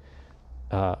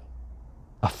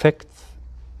affects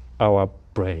our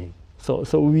brain. So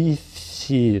we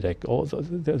see like all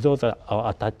those are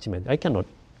our attachment. I cannot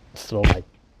throw my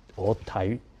old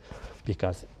tie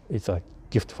because it's a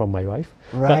gift from my wife.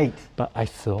 Right. But I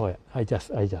saw it.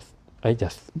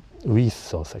 We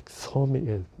saw like so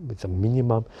many with a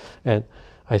minimum, and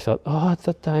I thought, at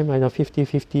that time I know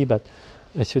 50-50, but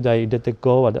should I let it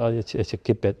go or I should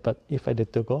keep it? But if I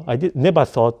let it go, never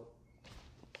thought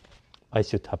I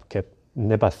should have kept.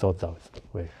 Never thought that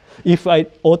way. If I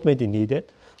ultimately need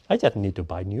it, I just need to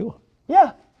buy new.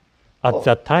 Yeah. At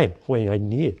that time when I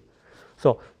need.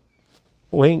 So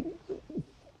when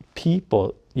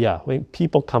people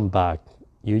come back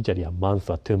usually a month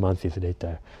or 2 months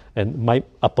later. And my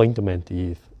appointment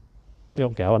is,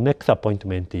 okay, our next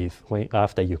appointment is when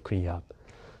after you clean up.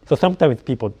 So sometimes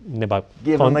people never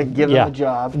Give them a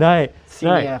job. Right. See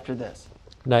me after this.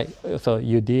 Like, so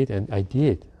you did and I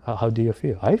did. How do you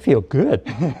feel? I feel good.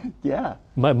 Yeah.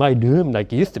 My room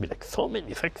like used to be like so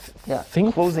many things.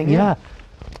 Closing in. in.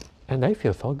 And I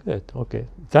feel so good. Okay,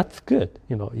 that's good.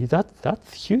 You know,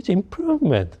 that's huge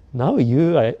improvement. Now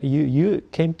you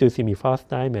came to see me first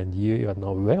time and you are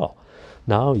not well.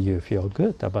 Now you feel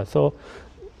good. But so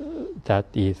that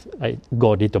is, I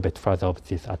go a little bit further of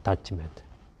this attachment,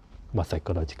 more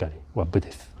psychologically or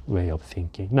Buddhist way of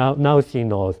thinking. Now she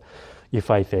knows. If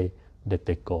I say let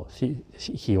it go,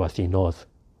 he or she knows.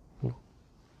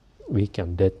 We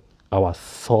can let our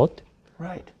thought,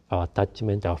 right, our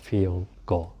attachment, our feeling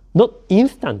go. Not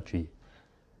instantly,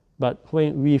 but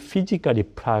when we physically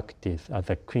practice as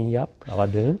a clean up our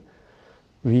room,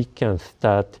 we can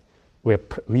start,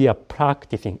 we are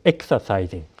practicing,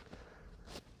 exercising,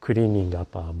 cleaning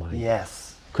up our mind.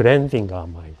 Yes. Cleansing our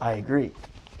mind. I agree.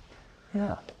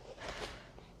 Yeah.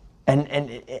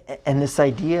 And this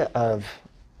idea of,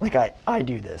 like I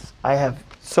do this. I have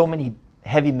so many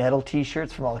heavy metal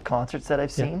t-shirts from all the concerts that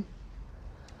I've seen.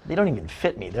 They don't even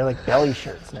fit me. They're like belly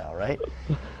shirts now, right?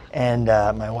 And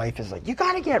my wife is like, you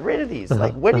got to get rid of these.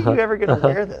 Like, when are you ever going to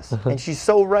wear this? And she's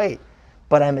so right.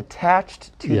 But I'm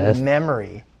attached to the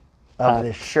memory of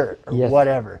this shirt or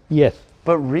whatever. Yes.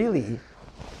 But really,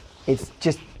 it's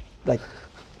just like,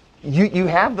 you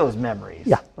have those memories.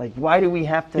 Yeah. Like, why do we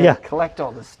have to collect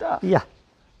all this stuff? Yeah.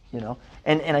 You know?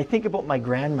 And I think about my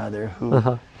grandmother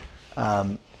who,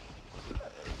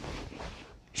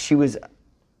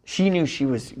 she knew she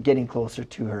was getting closer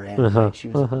to her end. Right? She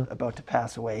was about to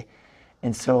pass away.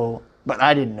 And so, but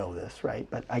I didn't know this, right?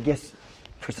 But I guess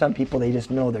for some people, they just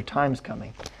know their time's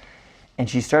coming. And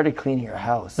she started cleaning her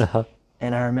house.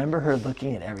 And I remember her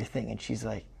looking at everything and she's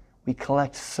like, we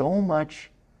collect so much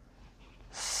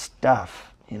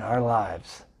stuff in our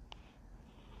lives.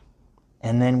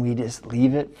 And then we just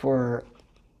leave it for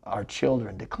our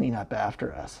children to clean up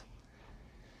after us.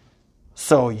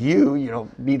 So you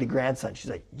be the grandson. She's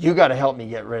like, you got to help me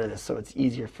get rid of this so it's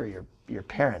easier for your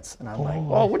parents. And I'm like,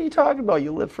 oh, what are you talking about?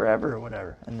 You'll live forever or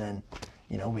whatever. And then,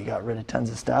 we got rid of tons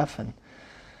of stuff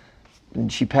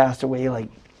and she passed away like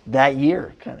that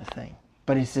year kind of thing.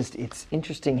 But it's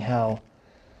interesting how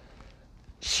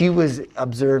she was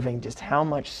observing just how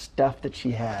much stuff that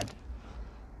she had,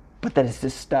 but that it's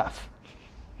just stuff.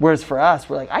 Whereas for us,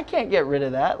 we're like, I can't get rid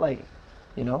of that. Like,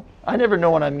 I never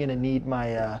know when I'm going to need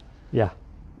my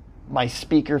my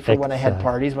speaker for when I had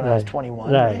parties when I was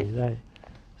 21. Right.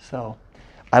 So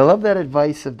I love that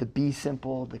advice of the be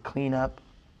simple, the clean up.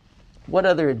 What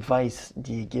other advice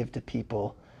do you give to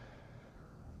people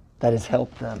that has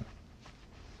helped them?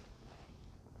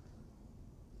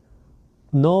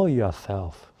 Know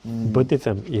yourself.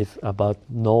 Buddhism is about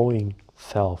knowing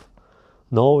self.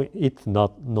 It's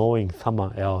not knowing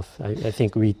someone else. I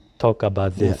think we talk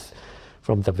about this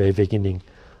from the very beginning.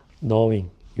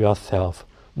 Knowing yourself.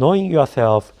 Knowing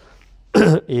yourself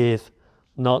is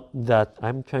not that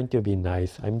I'm trying to be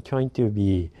nice, I'm trying to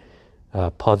be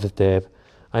positive,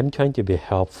 I'm trying to be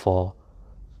helpful.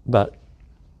 But,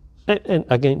 and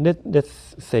again,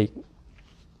 let's say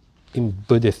in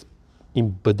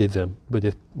Buddhism,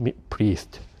 Buddhist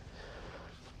priest,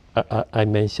 I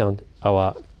mentioned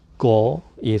our goal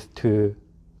is to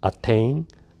attain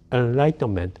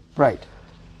enlightenment. Right.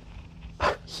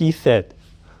 He said,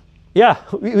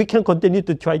 we can continue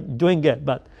to try doing it,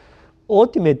 but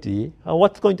ultimately,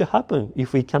 what's going to happen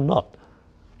if we cannot?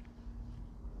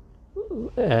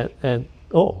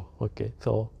 Okay,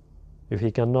 so if he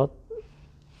cannot,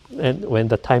 and when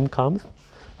the time comes,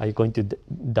 are you going to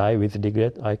die with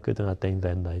regret? I couldn't attain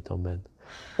the enlightenment.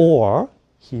 Or,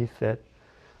 he said,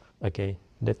 okay,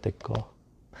 let it go.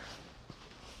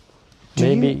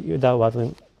 Maybe that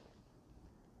wasn't,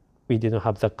 we didn't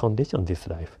have that condition this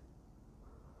life.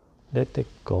 Let it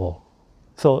go.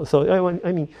 So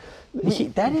I mean,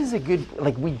 that is a good,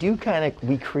 like we do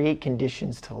we create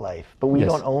conditions to life, but we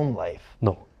don't own life.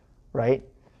 No. Right?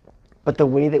 But the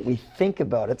way that we think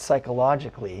about it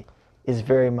psychologically is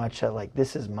very much like,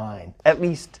 this is mine. At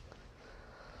least,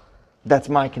 that's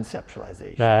my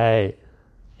conceptualization. Right.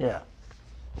 Yeah.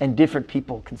 And different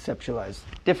people conceptualize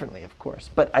differently, of course.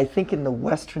 But I think in the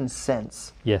Western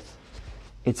sense,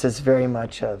 it's as very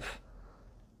much of,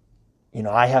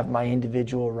 I have my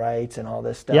individual rights and all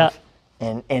this stuff. Yeah.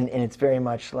 And it's very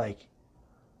much like,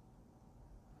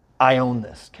 I own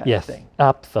this kind of thing. Yes,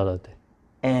 absolutely.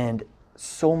 And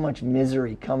so much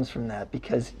misery comes from that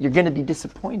because you're going to be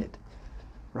disappointed,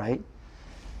 right?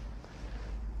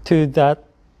 to that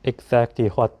exactly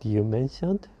what you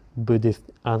mentioned, Buddhist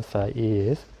answer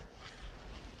is,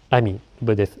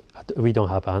 Buddhist, we don't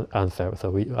have an answer,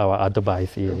 so our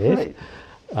advice is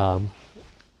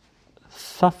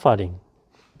suffering,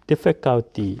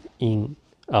 difficulty in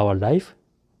our life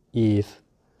is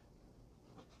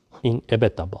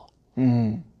inevitable.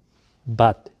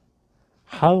 But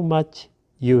how much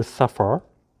you suffer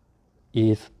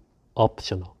is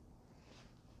optional.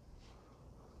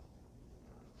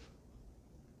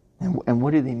 And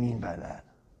what do they mean by that?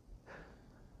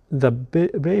 The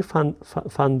very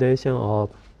foundation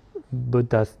of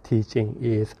Buddha's teaching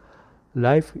is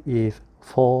life is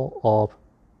full of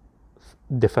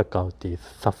difficulties,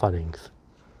 sufferings.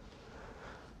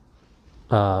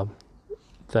 The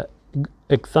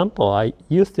example I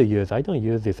used to use, I don't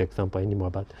use this example anymore,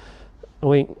 but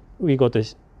when we go to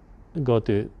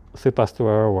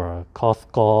superstore or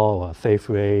Costco or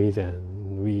Safeway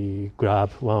and we grab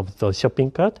one of those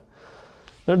shopping carts,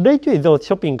 lately those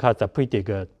shopping carts are pretty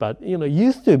good, but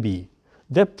used to be,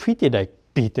 they're pretty like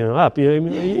beaten up.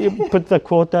 You put the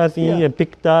quarters in and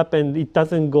picked up, and it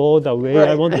doesn't go the way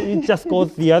I want. It just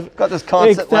goes the other. Got this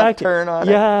constant left turn on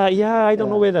it. Yeah. I don't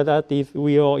know whether that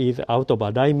wheel is out of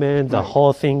alignment. The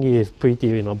whole thing is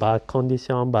pretty, bad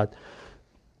condition. But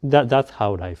that's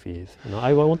how life is.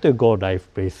 I want to go life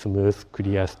very smooth,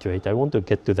 clear, straight. I want to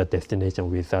get to the destination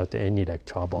without any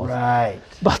trouble. Right.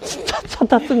 But that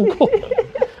doesn't go.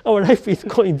 Our life is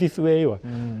going this way. Or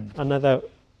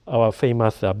our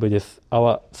famous Buddhist,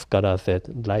 our scholar said,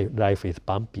 life is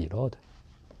bumpy road.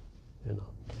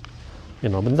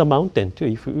 The mountain too.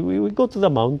 If we go to the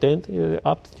mountain,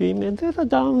 upstream, and there's a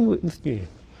downstream.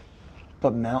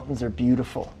 But mountains are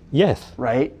beautiful. Yes.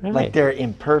 Right? Like they're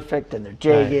imperfect and they're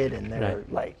jagged and they're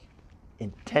like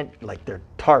like they're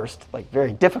tarsed, like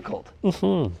very difficult.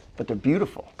 But they're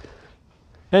beautiful.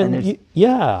 And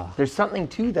there's something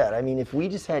to that. I mean, if we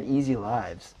just had easy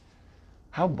lives,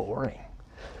 how boring.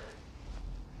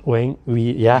 When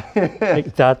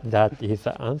that is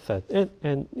the answer.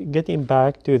 And getting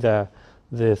back to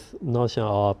this notion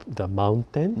of the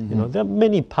mountain, there are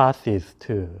many paths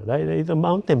too. Right? The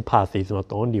mountain path is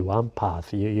not only one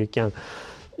path. You can,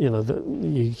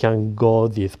 you can go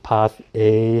this path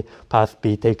A. Path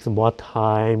B takes more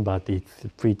time, but it's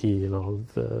pretty,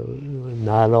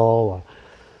 narrow.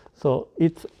 So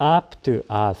it's up to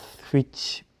us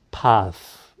which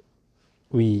path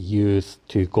we use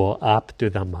to go up to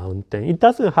the mountain. It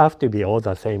doesn't have to be all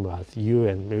the same as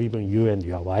even you and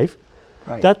your wife.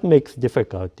 Right. That makes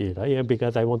difficulty, right?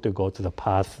 Because I want to go to the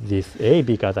path this A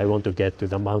because I want to get to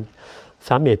the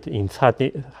summit in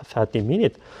 30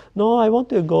 minutes. No, I want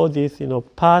to go this,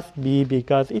 path B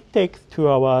because it takes 2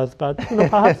 hours, but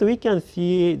perhaps we can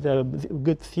see the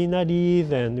good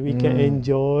sceneries and we can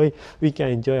enjoy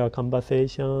our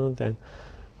conversations and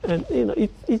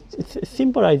it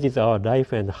symbolizes our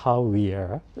life and how we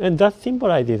are, and that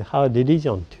symbolizes our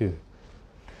religion too.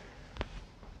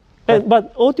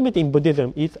 But ultimately in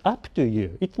Buddhism, it's up to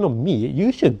you. It's not me.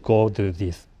 You should go to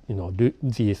this,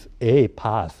 this A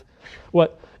path.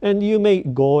 And you may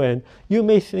go and you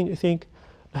may think,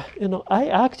 I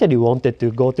actually wanted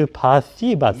to go to path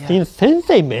C, but since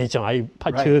Sensei mentioned,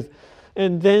 I choose.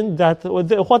 And then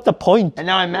what's the point? And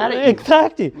now I'm mad at you.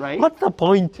 Exactly. Right? What's the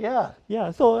point?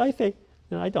 Yeah. So I say,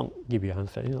 I don't give you an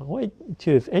answer.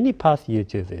 Choose any path you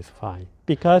choose is fine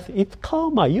because it's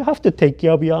karma. You have to take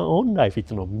care of your own life.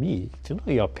 It's not me. It's not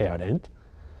your parent.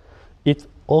 It's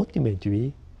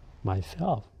ultimately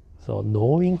myself. So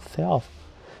knowing self.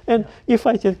 And if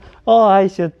I just, I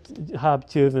should have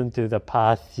chosen to the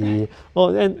path C.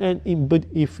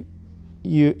 If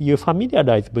you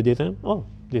familiarize Buddhism,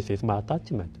 this is my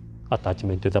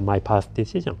attachment to my past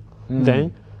decision.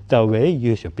 Then the way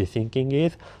you should be thinking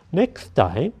is, next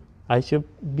time I should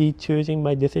be choosing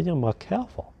my decision more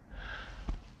careful.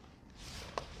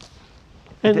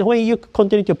 And when you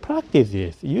continue to practice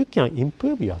this, you can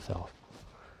improve yourself.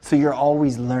 So you're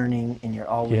always learning and you're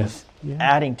always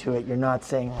adding to it. You're not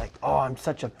saying like, I'm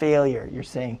such a failure. You're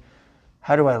saying,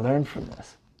 how do I learn from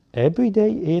this? Every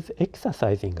day is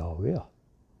exercising our will.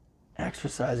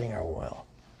 Exercising our will.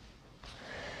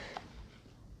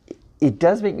 It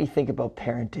does make me think about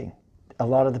parenting. A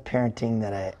lot of the parenting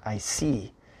that I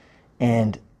see,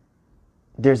 and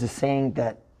there's a saying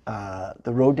that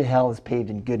the road to hell is paved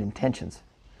in good intentions.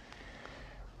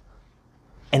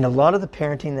 And a lot of the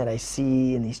parenting that I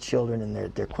see in these children, and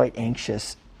they're quite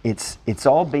anxious, it's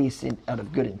all based out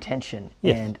of good intention.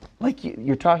 Yes. And like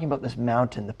you're talking about this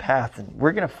mountain, the path, and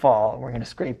we're gonna fall, we're gonna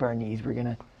scrape our knees,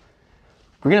 we're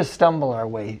gonna stumble our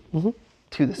way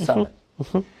to the summit.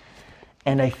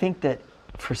 And I think that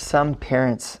for some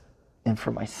parents, and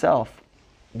for myself,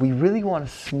 we really want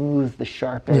to smooth the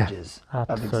sharp edges of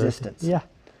Absolutely. existence. Yeah.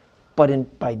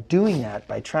 But by doing that,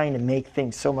 by trying to make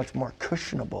things so much more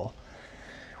cushionable,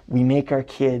 we make our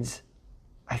kids,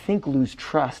 I think, lose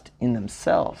trust in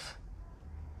themselves,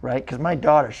 right? Because my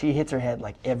daughter, she hits her head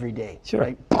like every day, Sure.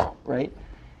 right? Right?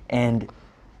 And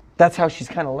that's how she's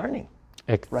kind of learning,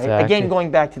 Exactly. right? Again, going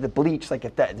back to the bleach, like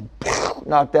if that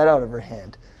knocked that out of her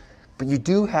hand. But you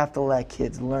do have to let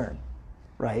kids learn,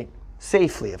 right?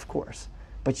 Safely, of course.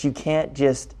 But you can't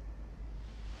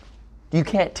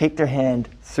take their hand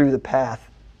through the path.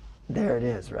 There it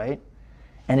is, right?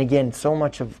 And again, so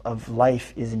much of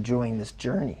life is enjoying this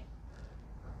journey.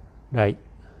 Right.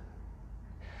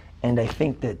 And I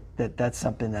think that's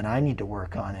something that I need to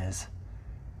work on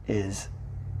is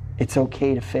it's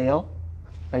okay to fail,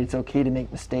 right? It's okay to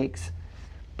make mistakes,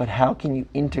 but how can you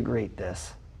integrate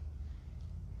this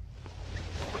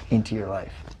into your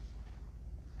life?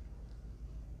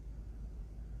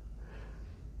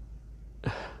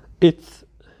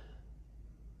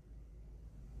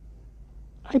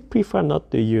 I prefer not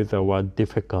to use the word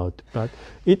difficult, but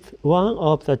it's one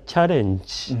of the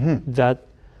challenge that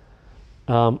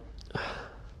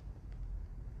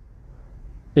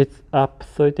it's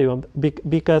absolutely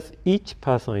because each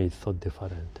person is so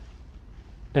different.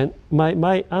 And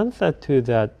my answer to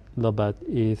that, Robert,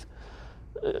 is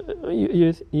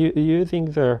using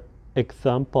the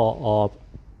example of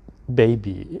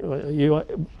baby. Your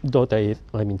daughter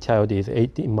child is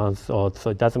 18 months old, so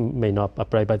it may not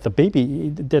apply. But the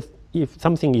baby, if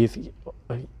something is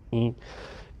in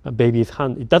a baby's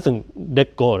hand, it doesn't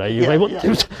let go, right? You might want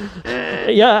to,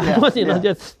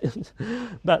 just.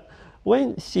 But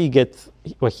when he gets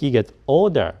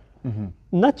older,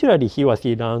 naturally he or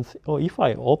she learns. Oh, if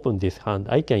I open this hand,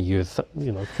 I can use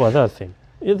for other things.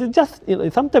 It's just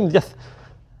sometimes just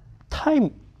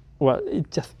time. Well,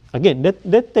 it just again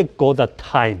let it go the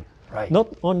time. Right. Not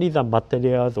only the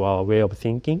materials or way of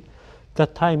thinking, the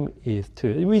time is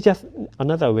too. We just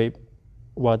another way.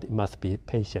 What must be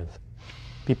patience.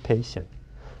 Be patient,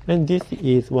 and this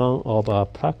is one of our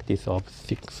practice of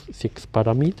six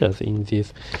parameters in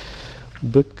this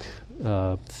book.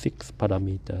 6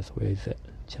 parameters. Where is it?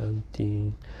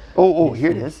 Chanting. Oh,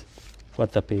 here it is.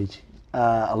 What's the page?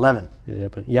 11.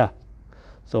 11. Yeah.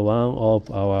 So one of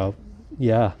our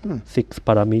 6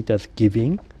 parameters: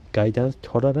 giving, guidance,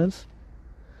 tolerance,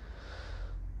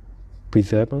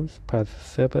 perseverance,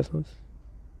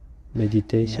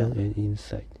 meditation, and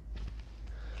insight.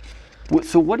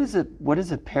 So what is a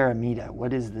paramita?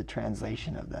 What is the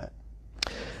translation of that?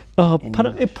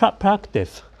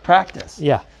 Practice. Practice.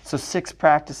 Yeah. So 6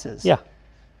 practices. Yeah.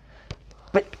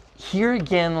 But here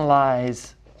again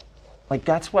lies, like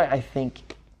that's why I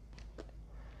think,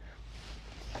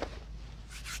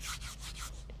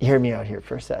 hear me out here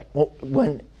for a sec. Well,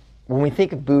 when we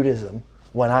think of Buddhism,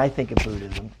 when I think of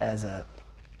Buddhism as a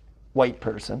white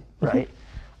person, right?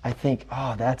 I think,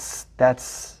 oh, that's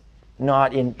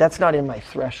not in my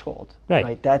threshold,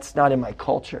 right? That's not in my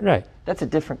culture. Right. That's a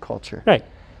different culture. Right.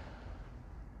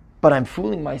 But I'm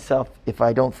fooling myself if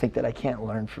I don't think that I can't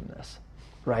learn from this,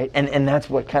 right? And that's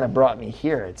what kind of brought me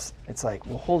here. It's like,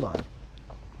 well, hold on.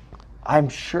 I'm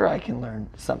sure I can learn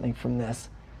something from this.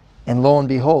 And lo and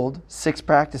behold, 6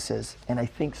 practices. And I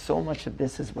think so much of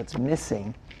this is what's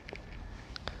missing,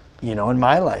 in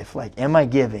my life. Like, am I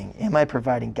giving? Am I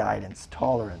providing guidance,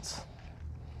 tolerance?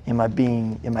 Am I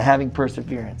having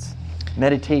perseverance,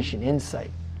 meditation,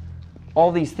 insight?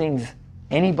 All these things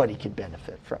anybody could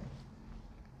benefit from.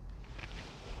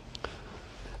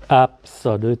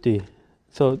 Absolutely.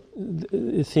 So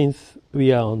since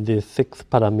we are on these 6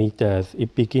 parameters,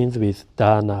 it begins with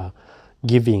dana,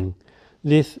 giving.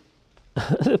 This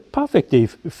perfectly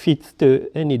fits to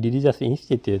any religious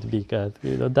institute because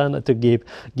dana to give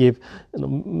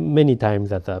many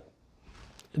times at a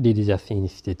religious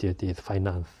institute is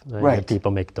finance. Right.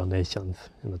 People make donations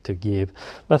to give,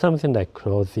 but something like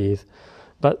clothes.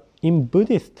 But in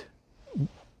Buddhist,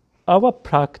 our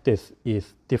practice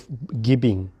is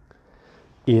giving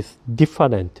is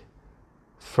different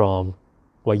from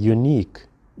or unique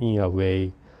in a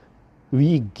way.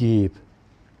 We give.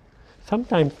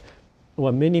 Sometimes,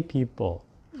 many people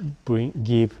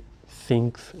give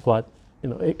things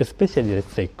especially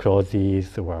let's say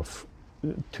clothes or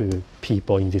to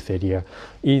people in this area,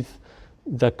 is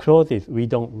the clothes we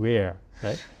don't wear,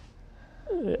 right?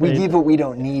 We give what we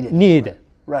don't need.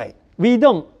 Right. We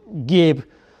don't give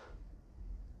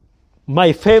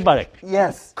my favorite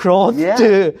clothes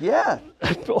to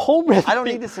homeless. I don't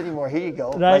need this anymore. Here you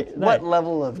go. Right, like, what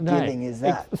level of giving is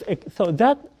that? So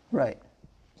that right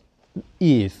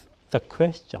is the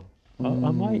question.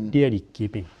 Am I really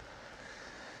giving?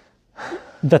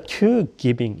 the true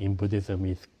giving in Buddhism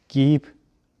is give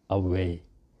away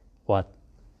what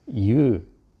you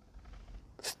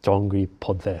strongly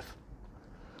possess.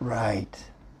 Right.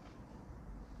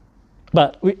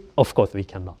 But of course we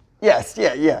cannot. Yes,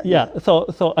 yeah. Yeah.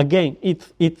 So again,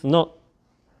 it's not.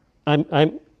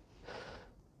 I'm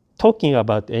talking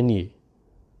about anything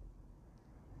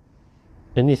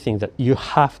that you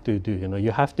have to do.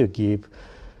 You have to give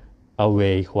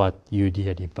away what you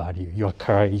really value. Your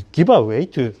career, you give away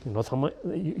to someone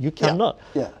you cannot.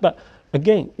 Yeah. But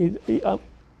again,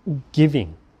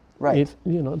 giving Right. is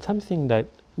something that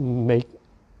we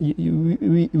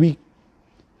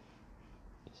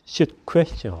should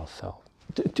question ourselves.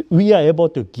 We are able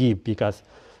to give because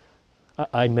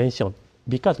I mentioned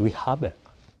because we have it.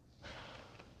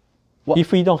 Well,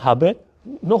 if we don't have it,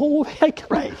 no way I can.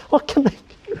 Right. What can I?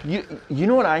 You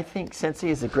know what I think, Sensei,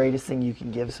 is the greatest thing you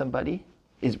can give somebody,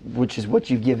 which is what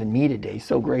you've given me today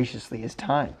so graciously, is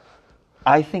time.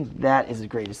 I think that is the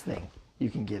greatest thing you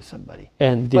can give somebody.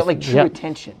 And but like true yeah.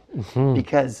 attention,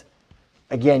 because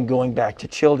again, going back to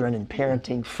children and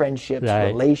parenting, friendships, Right.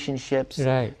 relationships,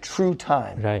 Right. true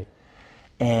time. Right.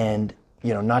 And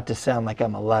not to sound like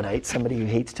I'm a Luddite, somebody who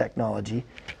hates technology,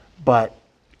 but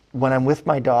when I'm with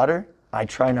my daughter, I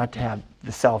try not to have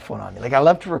the cell phone on me. Like I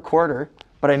love to record her,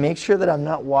 but I make sure that I'm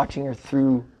not watching her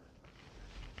through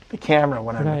the camera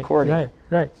when I'm recording.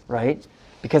 Right?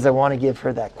 Because I want to give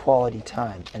her that quality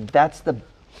time. And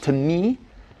to me,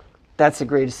 that's the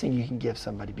greatest thing you can give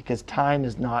somebody, because time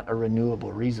is not a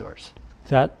renewable resource.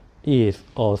 That is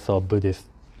also Buddhist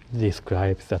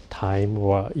describes the time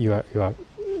or your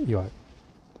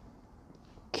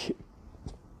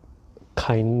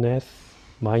kindness,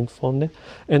 mindfulness,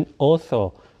 and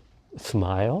also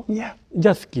smile. Yeah.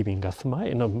 Just giving a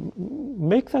smile,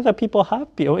 makes other people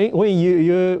happy. When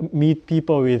you meet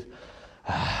people with,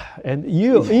 and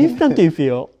you instantly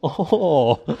feel,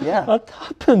 Yeah. what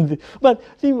happened? But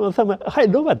someone, hi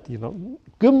Robert,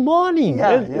 good morning.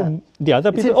 Yeah, And, yeah. The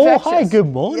other It's people, hi, infectious. good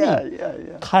morning.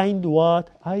 Yeah. Kind word,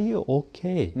 are you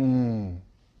okay?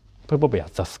 Probably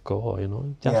at the school,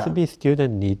 just Yeah. be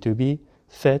student need to be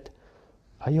said,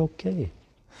 are you okay?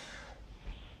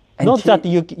 And Not that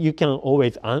you can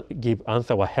always give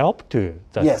answer or help to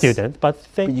the Yes. students, but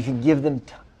say, But you can give them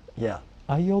yeah.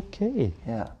 are you okay?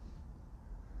 Yeah.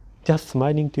 Just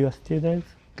smiling to your students,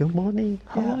 good morning,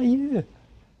 how Yeah. are you?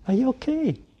 Are you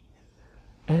okay?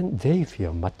 And they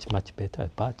feel much, much better,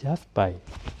 but just by,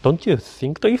 don't you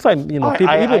think so? If I'm, people,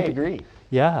 I even, agree.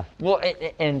 yeah, Well,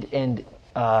 and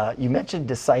you mentioned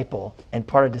disciple, and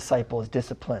part of disciple is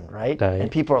discipline, right? Right.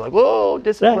 And people are like, whoa,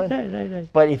 discipline.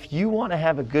 right. But if you want to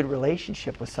have a good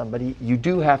relationship with somebody, you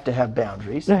do have to have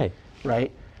boundaries.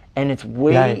 Right. And it's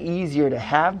way Right. easier to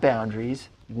have boundaries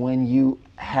when you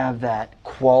have that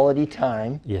quality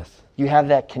time. Yes. You have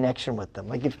that connection with them.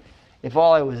 Like if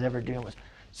all I was ever doing was,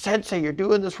 Sensei, you're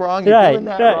doing this wrong, you're doing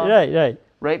that wrong.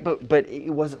 Right. But it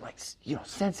wasn't like,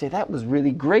 Sensei, that was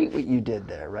really great what you did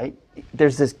there, right?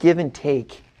 There's this give and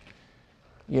take,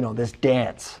 this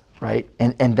dance, right?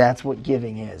 And that's what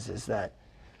giving is that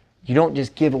you don't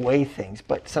just give away things,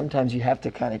 but sometimes you have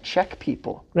to kind of check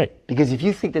people. Right. Because if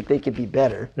you think that they could be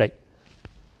better, Right.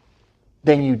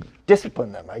 then you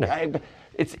discipline them.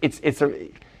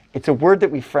 It's a word that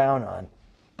we frown on,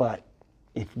 but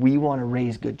if we want to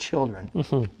raise good children,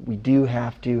 we do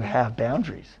have to have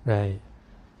boundaries. Right.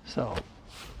 So,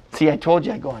 see, I told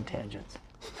you I go on tangents.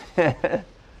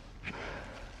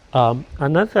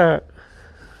 Another,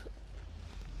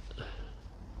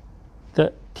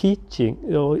 the teaching,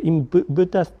 in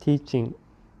Buddha's teaching,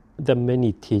 the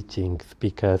many teachings,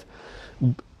 because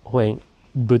when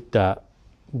Buddha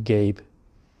gave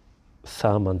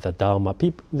sermon, the Dharma,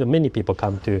 many people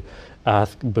come to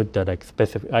ask Buddha like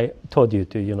specific. I told you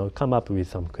to come up with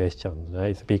some questions,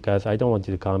 right? Because I don't want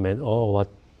you to comment. Oh, what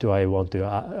do I want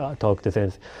to talk to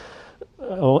sense?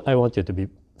 I want you to be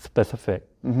specific.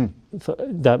 So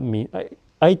that means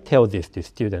I tell this to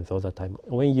students all the time.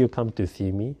 When you come to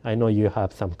see me, I know you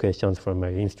have some questions from my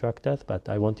instructors, but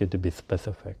I want you to be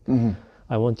specific.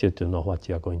 I want you to know what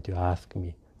you are going to ask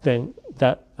me. Then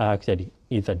that actually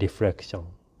is a reflection,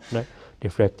 right?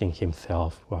 Reflecting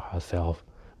himself or herself.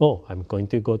 Oh, I'm going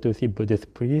to go to see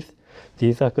Buddhist priest.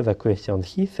 These are the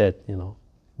questions. He said,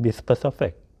 be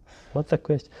specific. What's the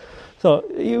question? So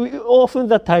often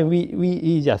the time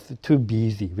we just too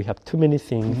busy. We have too many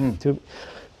things,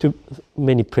 too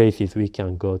many places we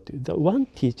can go to. The one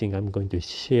teaching I'm going to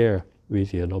share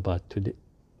with you about today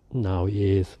now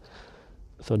is,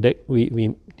 so that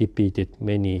we repeated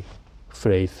many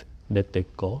phrases, let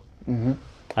it go.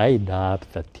 I love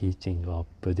the teaching of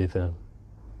Buddhism.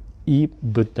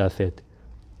 Buddha said,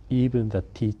 even the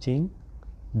teaching,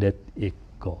 let it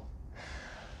go.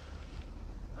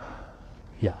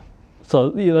 Yeah.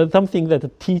 So something that the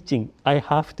teaching I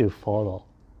have to follow.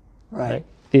 Right.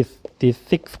 These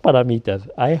 6 parameters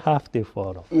I have to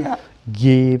follow. Yeah.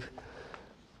 Give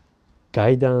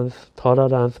guidance,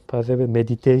 tolerance, perseverance,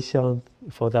 meditation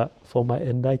for my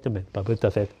enlightenment. But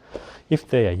Buddha said, if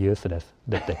they are useless,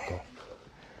 let it go.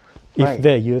 Right. If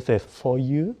they're useless for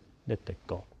you, let it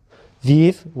go.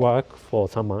 These work for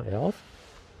someone else,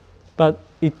 but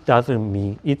it doesn't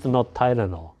mean it's not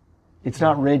Tylenol. It's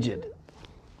not rigid,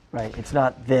 right? It's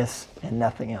not this and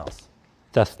nothing else.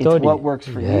 The story, It's what works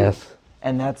for yes. you.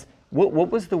 And that's, what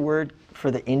was the word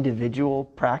for the individual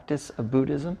practice of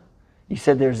Buddhism? You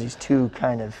said there's these 2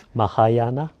 kind of...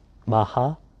 Mahayana,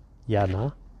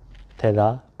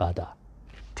 Theravada.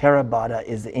 Theravada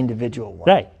is the individual one.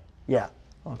 Right. Yeah.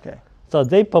 Okay. So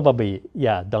they probably,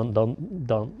 don't.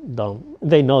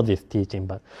 They know this teaching,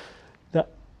 but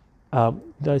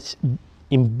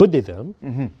in Buddhism,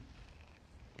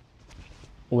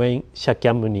 when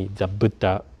Shakyamuni, the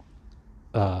Buddha,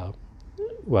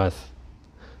 was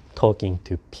talking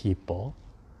to people,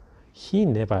 he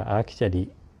never actually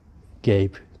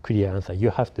gave clear answer. You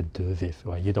have to do this,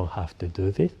 or you don't have to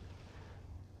do this.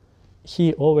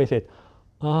 He always said,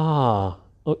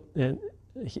 and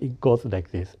he goes like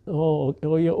this.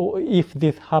 If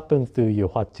this happens to you,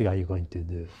 what are you going to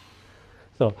do?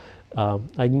 So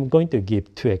I'm going to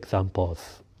give 2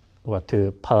 examples, or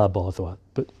 2 parables, or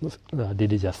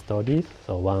religious stories.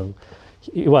 So one,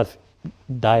 it was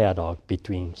dialogue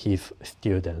between his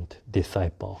student,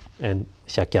 disciple, and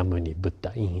Shakyamuni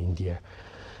Buddha in India.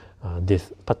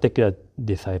 This particular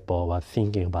disciple was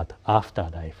thinking about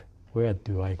afterlife. Where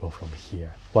do I go from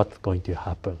here? What's going to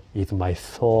happen? Is my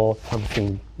soul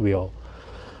something will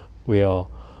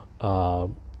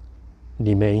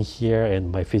remain here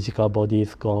and my physical body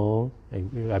is gone?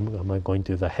 Am I going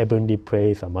to the heavenly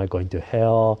place? Am I going to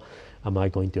hell? Am I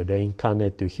going to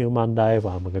reincarnate to human life?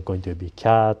 Or am I going to be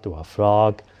cat or a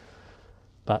frog?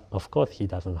 But of course he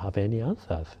doesn't have any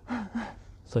answers.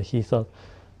 So he thought,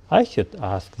 I should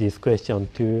ask this question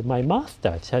to my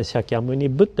master, Shakyamuni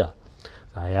Buddha.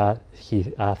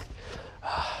 He asked,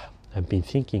 I've been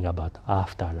thinking about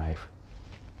afterlife.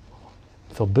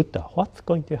 So Buddha, what's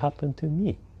going to happen to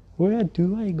me? Where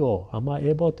do I go? Am I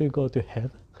able to go to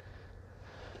heaven?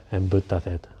 And Buddha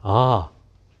said,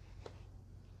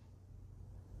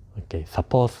 okay,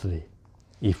 supposedly,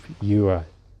 if you are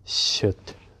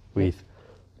shot with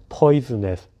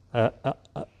poisonous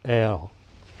arrow,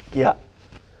 Yeah.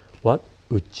 what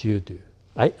would you do?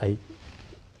 I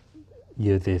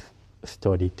use this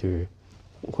story to,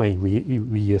 when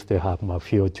we used to have a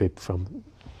field trip from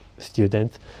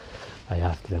students, I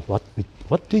asked them, what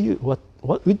would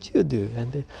you do?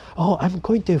 And they, I'm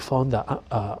going to phone the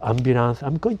ambulance.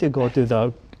 I'm going to go to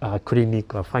the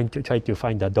clinic or try to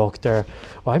find a doctor,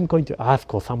 or I'm going to ask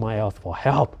for someone else for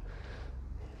help.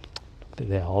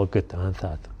 They're all good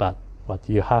answers. But what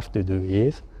you have to do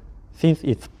is, since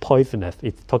it's poisonous,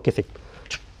 it's toxic,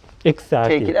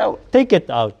 exactly. Take it out. Take it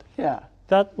out. Yeah.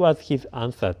 That was his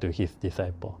answer to his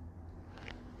disciple.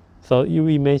 So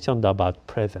we mentioned about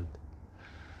present.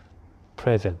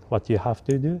 Present. What you have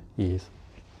to do is,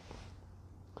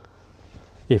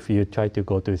 if you try to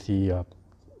go to see a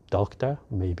doctor,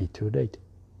 maybe too late.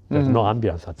 There's no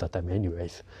ambulance at that time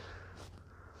anyways.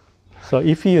 So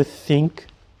if you think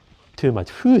too much,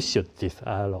 who shot this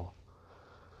arrow?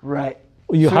 Right.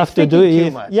 You So have you're to do thinking too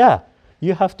is, much.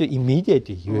 you have to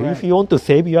immediately, Right. if you want to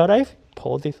save your life,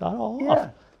 pull this arrow off. Yeah.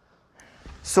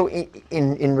 So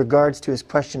in regards to his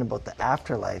question about the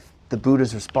afterlife, the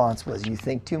Buddha's response was, you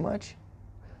think too much?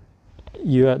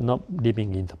 You are not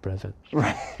living in the present.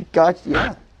 Right. Gotcha.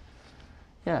 Yeah.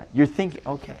 Yeah. You're thinking,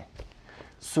 okay.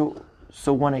 So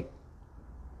when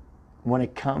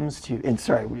it comes to, and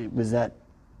sorry, was that,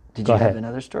 did Go you have ahead.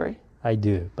 another story? I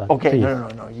do, but Okay.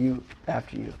 please. No. You,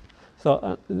 after you.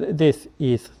 So this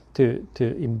is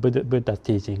in Buddha's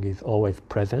teaching is always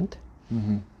present.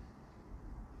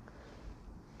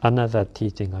 Another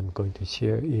teaching I'm going to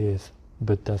share is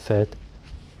Buddha said,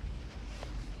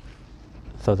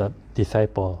 so the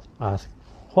disciple asked,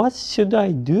 what should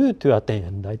I do to attain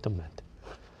enlightenment?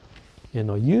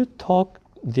 You talk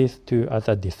this to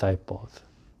other disciples.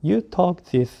 You talk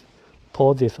this,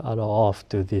 pull this arrow off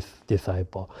to this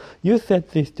disciple. You said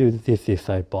this to this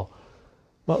disciple.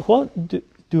 But what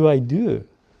do I do?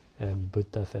 And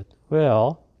Buddha said,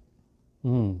 well,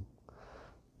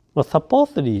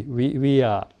 supposedly we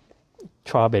are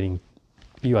traveling.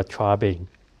 You are traveling,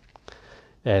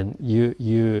 and you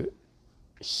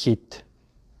hit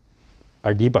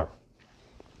a river.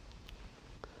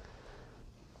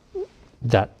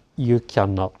 that you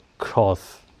cannot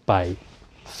cross by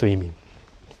swimming.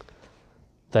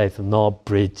 There is no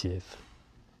bridges.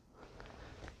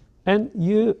 And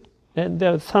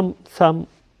there are some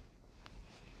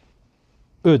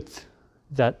woods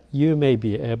that you may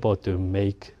be able to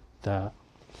make the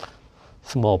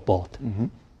small boat. Mm-hmm.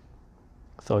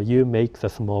 So you make the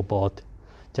small boat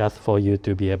just for you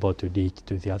to be able to reach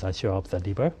to the other shore of the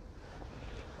river.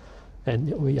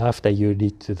 And after you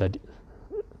reach to the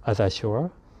other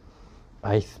shore,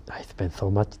 I spent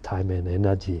so much time and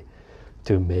energy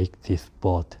to make this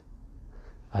boat.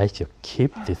 I should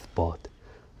keep this boat.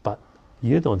 But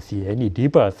you don't see any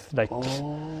rivers like.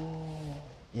 Oh,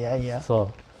 yeah.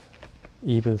 So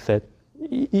even said,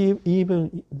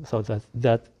 even so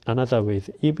that another way is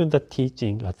even the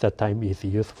teaching at that time is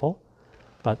useful,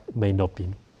 but may not be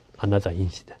another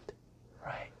incident.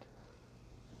 Right.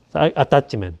 So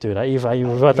attachment to that. If I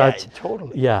attach,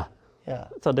 totally. yeah.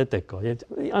 So let it go.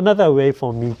 Another way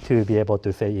for me to be able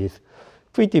to say is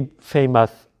pretty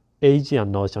famous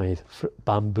Asian notion is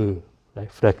bamboo, like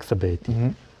flexibility. Mm-hmm.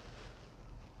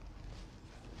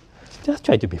 Just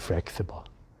try to be flexible.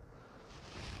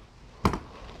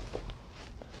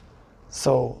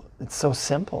 So it's so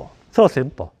simple. So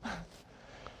simple.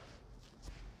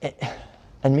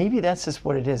 And maybe that's just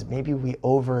what it is. Maybe we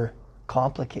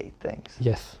overcomplicate things.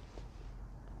 Yes.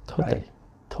 Totally. Right.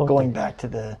 Totally. Going back to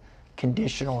the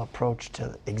conditional approach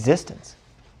to existence.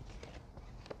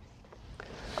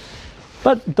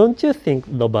 But don't you think,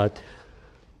 Robert,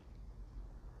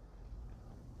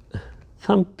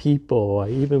 some people, or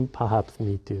even perhaps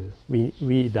me too, we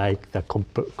like the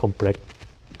complex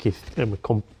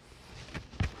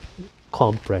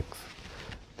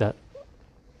that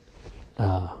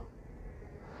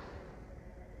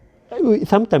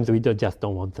sometimes we just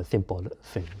don't want the simple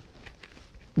thing.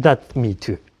 That's me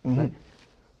too. Mm-hmm. Right?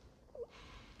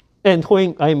 And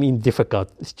when I'm in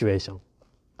difficult situation,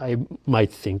 I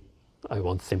might think I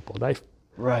want simple life.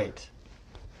 Right.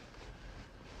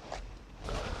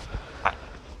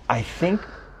 I think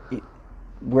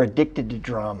we're addicted to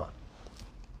drama,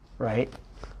 right?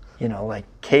 You know, like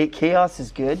chaos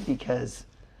is good because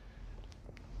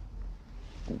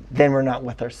then we're not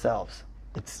with ourselves.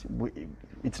 It's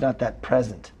not that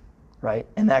present, right?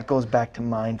 And that goes back to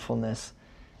mindfulness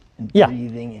and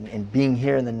breathing and being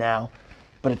here in the now.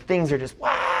 But if things are just,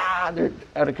 they're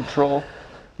out of control,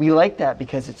 we like that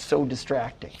because it's so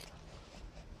distracting.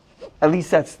 At least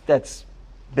that's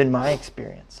been my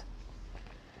experience.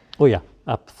 Oh yeah,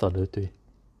 absolutely.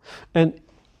 And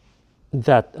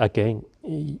that again,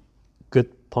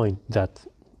 good point that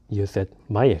you said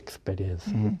my experience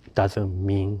doesn't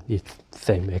mean it's the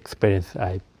same experience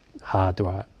I had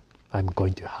or I'm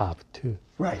going to have too.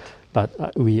 Right.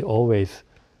 But we always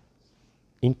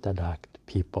interact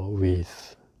people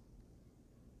with,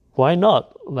 why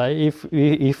not? Like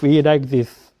if we like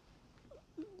this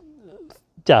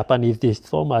Japanese dish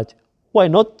so much, why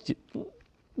not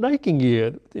liking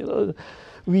it? You know,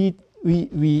 we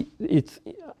it's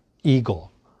ego.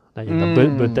 Like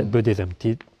Buddhism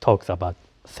talks about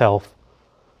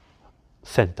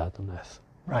self-centeredness,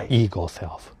 Right. ego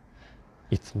self.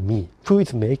 It's me. Who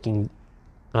is making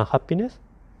unhappiness?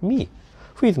 Me.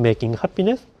 Who is making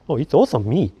happiness? Oh, it's also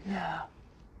me. Yeah.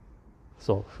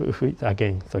 So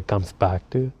again, so it comes back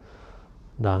to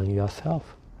learn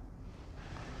yourself.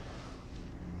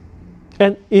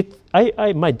 And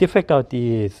my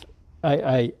difficulty is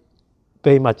I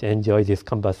very much enjoy this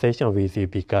conversation with you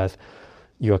because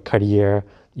your career,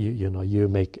 you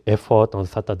make effort on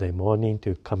Saturday morning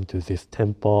to come to this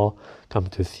temple, come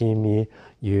to see me.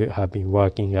 You have been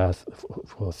working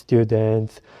for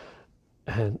students,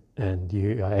 and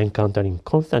you are encountering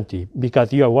constantly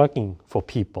because you are working for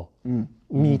people.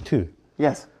 Me too.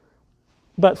 Yes.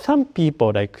 But some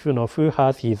people, who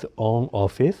has his own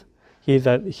office, he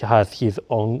has his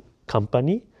own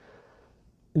company,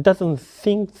 doesn't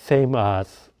think same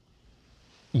as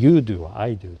you do or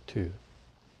I do too.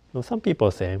 Some people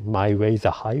say my way is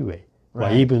a highway,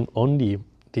 Right. or even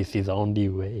this is the only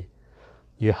way.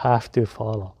 You have to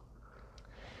follow.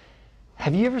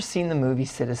 Have you ever seen the movie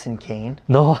Citizen Kane?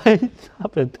 No, I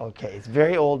haven't. Okay, it's a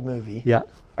very old movie. Yeah.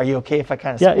 Are you okay if I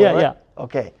kind of Yeah, spoil it? yeah.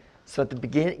 Okay, so at the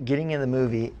beginning of the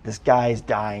movie, this guy's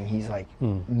dying. He's like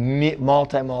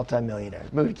multi-millionaire.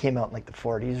 The movie came out in like the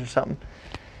 40s or something.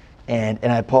 And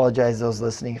I apologize to those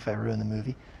listening if I ruin the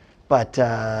movie. But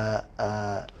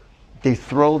they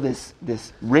throw this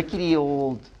rickety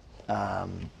old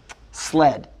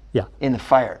sled in the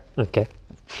fire. Okay.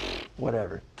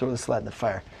 Whatever, throw the sled in the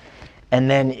fire. And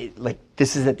then,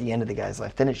 this is at the end of the guy's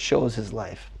life. Then it shows his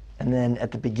life. And then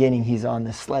at the beginning, he's on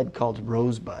this sled called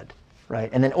Rosebud, right?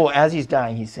 And then, as he's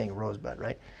dying, he's saying Rosebud,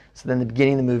 right? So then the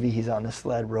beginning of the movie, he's on the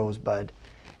sled, Rosebud,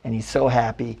 and he's so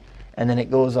happy. And then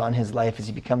it goes on his life as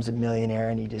he becomes a millionaire,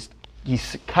 and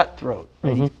he's cutthroat,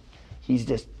 right? He's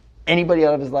just, anybody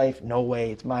out of his life, no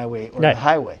way, it's my way, or the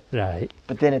highway. Right.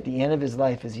 But then at the end of his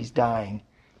life, as he's dying,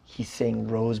 he's saying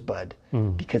Rosebud,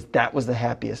 because that was the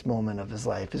happiest moment of his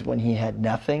life, is when he had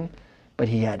nothing, but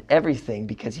he had everything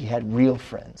because he had real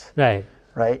friends. Right.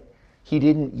 Right? He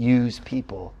didn't use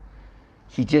people.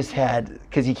 He just had,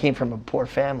 because he came from a poor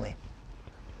family.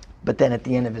 But then at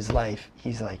the end of his life,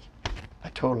 he's like, I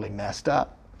totally messed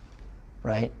up.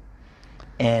 Right?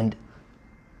 And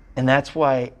that's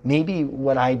why maybe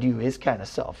what I do is kind of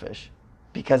selfish,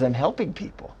 because I'm helping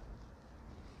people.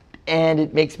 And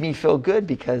it makes me feel good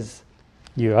because...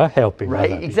 You are helping.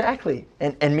 Right, exactly.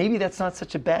 And maybe that's not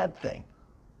such a bad thing.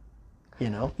 You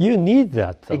know? You need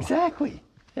that, though. Exactly.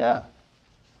 Yeah.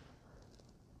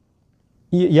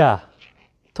 Yeah,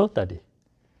 totally.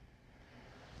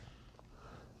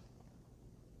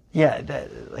 Yeah,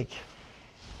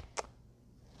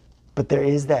 but there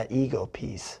is that ego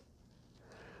piece.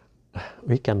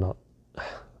 We cannot.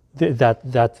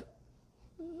 That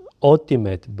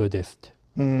ultimate Buddhist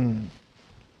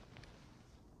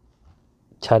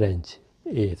challenge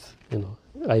is,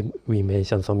 we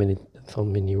mentioned so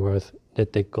many words,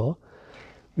 let it go.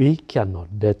 We cannot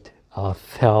let our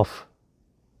selfness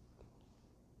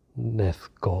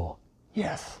go.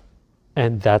 Yes.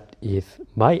 And that is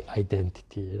my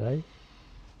identity, right?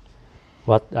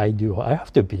 What I do, I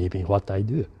have to believe in what I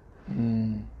do.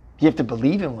 You have to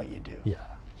believe in what you do. Yeah.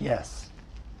 Yes.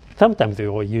 Sometimes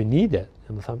you need it.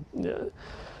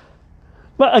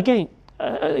 But again,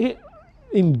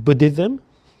 in Buddhism,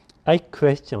 I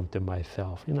question to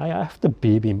myself. I have to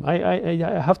believe in.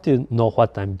 I have to know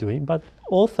what I'm doing, but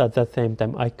also at the same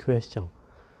time, I question: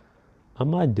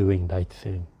 am I doing the right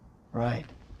thing? Right.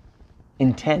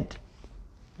 Intent.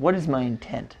 What is my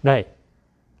intent? Right.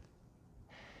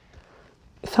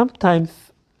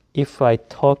 Sometimes, if I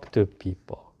talk to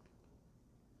people,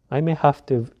 I may have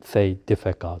to say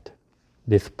difficult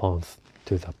response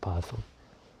to the person.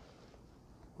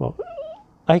 Well,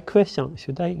 I question,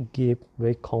 should I give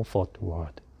very comfort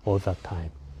word all the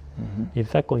time? Is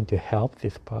that going to help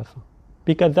this person?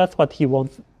 Because that's what he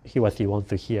wants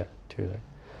to hear too. Right?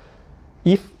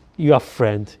 If your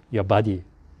friend, your buddy,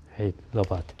 hey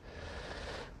Robert,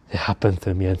 it happened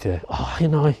to me and say,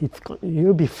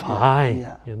 you'll be fine.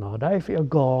 Yeah. Life will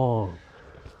go on.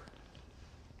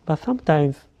 But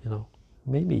sometimes,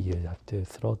 maybe you have to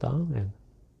slow down and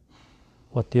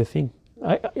what do you think?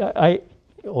 I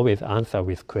always answer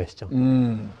with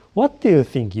question. What do you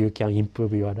think you can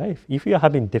improve your life? If you're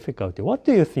having difficulty, what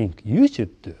do you think you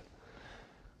should do?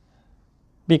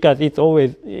 Because it's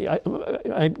always,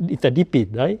 it's a repeat,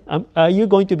 right? Are you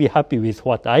going to be happy with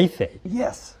what I say?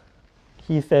 Yes.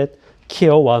 He said,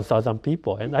 kill 1,000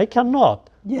 people, and I cannot.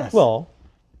 Yes. Well,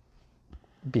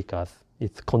 because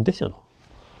it's conditional.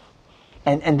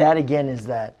 And that again is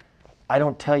that I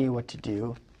don't tell you what to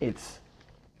do. It's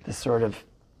the sort of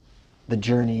the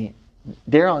journey.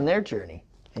 They're on their journey,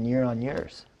 and you're on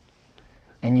yours.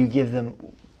 And you give them,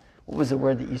 what was the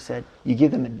word that you said? You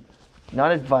give them,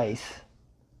 not advice,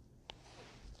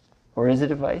 or is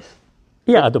it advice?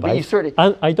 Yeah, but advice. you sort of,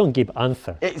 I don't give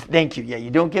answer. Thank you. Yeah,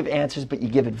 you don't give answers, but you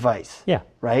give advice. Yeah.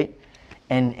 Right?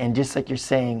 And just like you're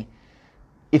saying,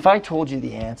 if I told you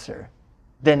the answer,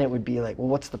 then it would be like, well,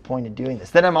 what's the point of doing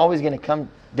this? Then you're always going to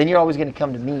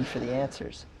come to me for the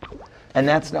answers. And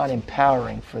that's not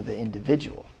empowering for the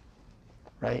individual,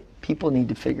 right? People need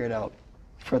to figure it out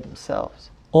for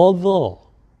themselves. Although,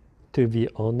 to be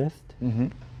honest,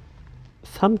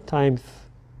 sometimes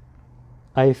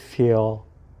I feel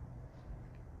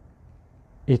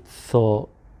it's so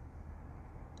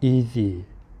easy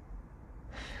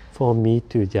for me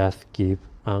to just give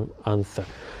an answer.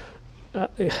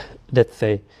 Let's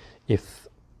say if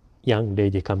young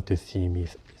lady come to see me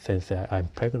and say I'm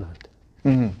pregnant,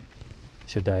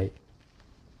 should I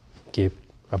give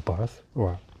a birth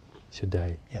or should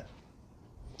I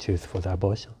choose for the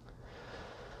abortion?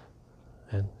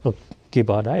 And give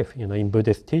a life. In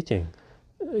Buddhist teaching,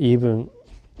 even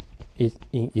if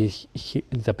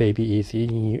the baby is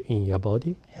in your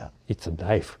body, it's a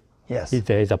life. Yes.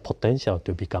 There is a potential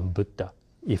to become Buddha.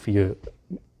 If you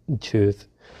choose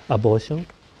abortion,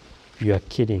 you are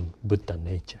killing Buddha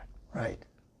nature. Right.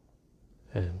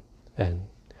 And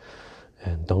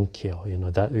don't kill.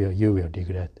 That you will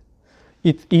regret.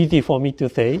 It's easy for me to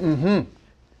say.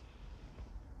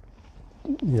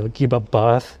 Give a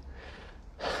birth.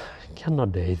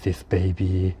 Cannot raise this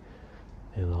baby.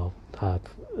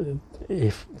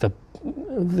 If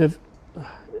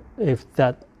if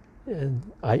that,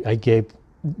 I gave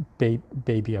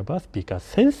baby a birth because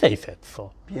sensei said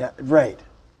so. Yeah, right.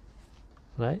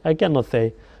 Right? I cannot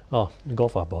say, oh, go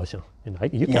for abortion. You know,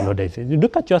 you Yeah. cannot say,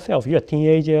 look at yourself. You're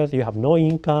teenagers. You have no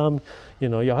income. You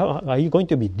know, are you going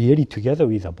to be really together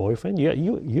with a boyfriend?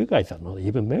 You guys are not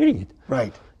even married.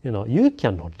 Right. You know, you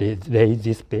cannot raise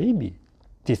this baby.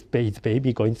 This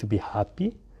baby going to be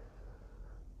happy.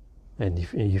 And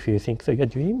if you think so, you're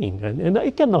dreaming. And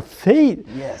I cannot say.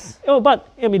 Yes. Oh, but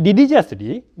I mean,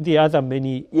 religiously, the other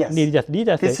many Yes. religious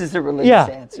leaders This say, is a religious yeah,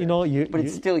 answer. you know, But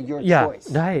it's still your yeah,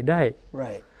 choice. Right, right.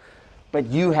 Right. But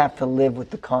you have to live with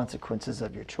the consequences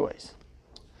of your choice.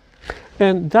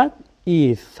 And that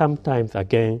is sometimes,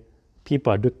 again,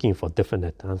 people are looking for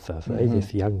definite answers. Right?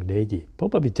 This young lady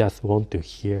probably just want to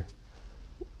hear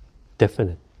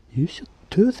definite. You should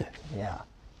do that. Yeah.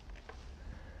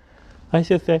 I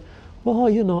should say, well,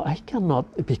 you know, I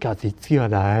cannot, because it's your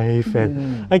life,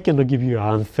 and I cannot give you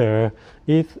an answer.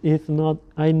 It's not,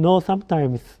 I know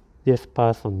sometimes this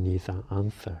person needs an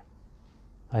answer.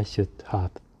 I should have.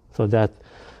 So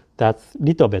that's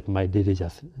little bit my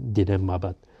religious dilemma,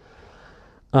 but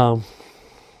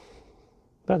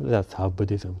that's how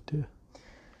Buddhism do.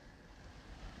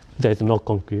 There's no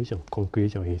conclusion.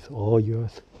 Conclusion is all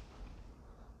yours.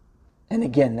 And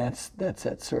again, that's that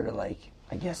sort of like,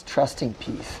 I guess, trusting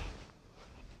piece.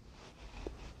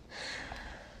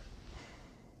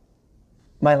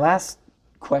 My last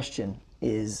question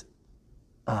is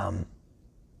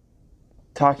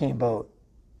talking about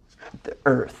the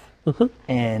Earth.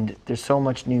 And there's so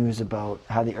much news about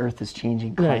how the Earth is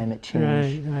changing, climate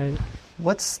change. Right.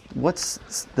 What's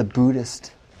the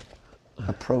Buddhist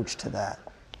approach to that?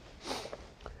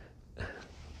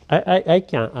 I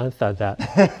can answer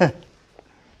that.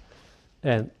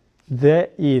 And there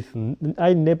is,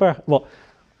 I never, well,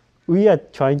 we are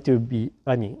trying to be,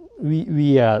 I mean,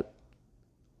 we are,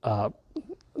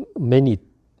 many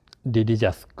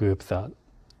religious groups are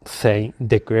saying,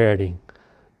 declaring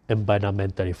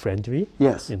environmentally friendly.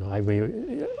 Yes. You know, I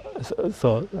mean,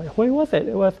 so when was it?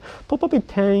 It was probably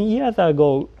 10 years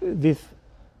ago, this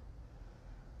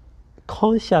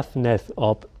consciousness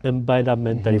of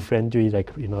environmentally friendly,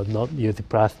 like, you know, not use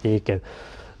plastic and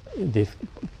this,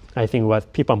 I think was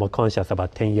people more conscious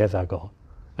about 10 years ago.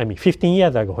 I mean, 15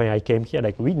 years ago when I came here,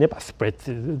 like we never spread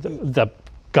the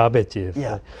garbages.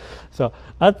 Yeah. So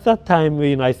at that time,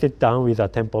 you know, I sit down with the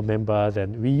temple members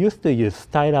and we used to use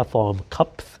styrofoam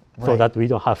cups so Right. that we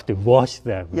don't have to wash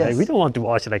them. Yes. Like, we don't want to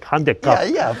wash like 100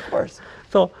 cups. Yeah, of course.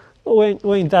 So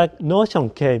when that notion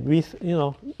came,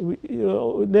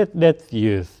 let's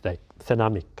use like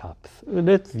ceramic cups.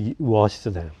 Let's wash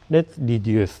them. Let's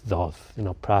reduce those, you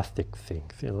know, plastic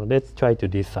things. You know, let's try to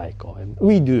recycle, and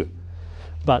we do.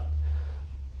 But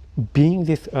being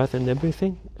this earth and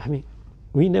everything, I mean,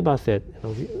 we never said. You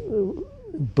know,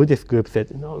 Buddhist group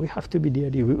said, no, we have to be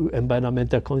really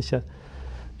environmental conscious.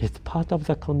 It's part of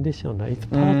the condition. Right? It's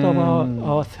part of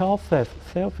our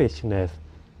selfishness.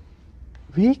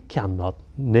 We cannot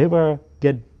never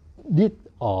get rid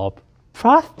of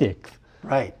plastics.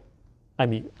 Right. I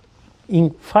mean,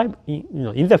 in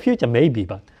the future maybe,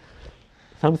 but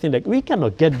something like we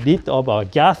cannot get rid of our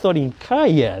gasoline car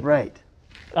yet. Right.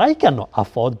 I cannot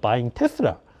afford buying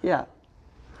Tesla Yeah.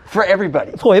 For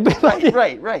everybody. for everybody.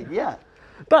 Right. Yeah.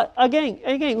 But again,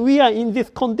 we are in this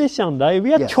condition, right?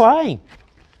 We are Yes. trying.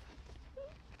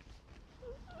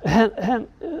 And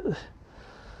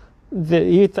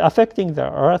it's affecting the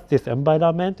earth, this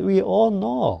environment, we all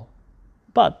know.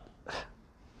 But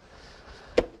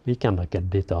we cannot get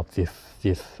rid of this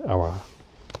our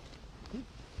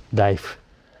life.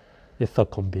 It's so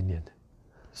convenient.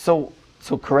 So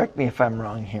correct me if I'm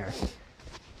wrong here.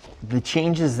 The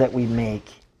changes that we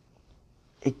make,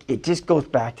 it just goes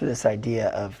back to this idea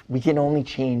of we can only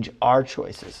change our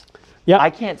choices. Yeah.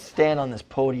 I can't stand on this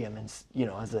podium and, you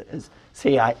know, as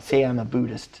say I'm a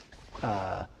Buddhist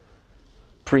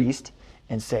priest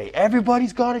and say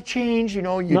everybody's got to change. You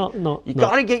know, you No.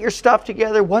 got to get your stuff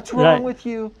together. What's wrong Right. with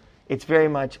you? It's very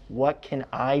much what can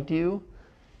I do,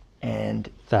 and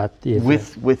That is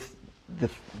with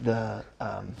the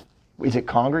is it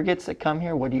congregates that come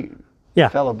here? What do you Yeah,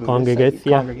 fellow Buddhists congregates,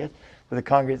 yeah. congregates with the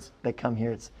congregates that come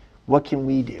here? It's what can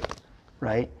we do,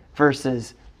 right?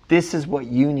 Versus this is what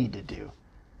you need to do,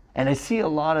 and I see a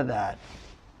lot of that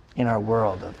in our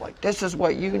world of like this is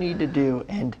what you need to do,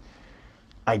 and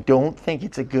I don't think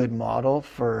it's a good model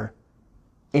for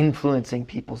influencing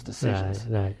people's decisions,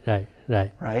 right.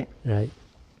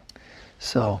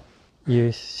 So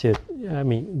You should. I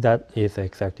mean, that is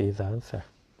exactly the answer.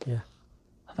 Yeah,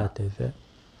 that is it.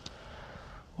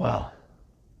 well,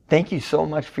 thank you so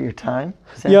much for your time,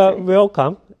 Sensei. You're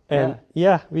welcome. And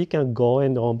yeah, we can go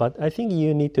and on, but I think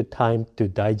you need to time to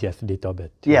digest a little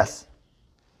bit. Yes.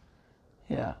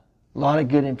 Yeah. A lot of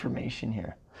good information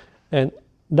here. And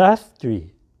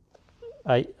lastly,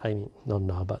 I don't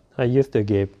know, but I used to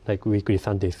give like weekly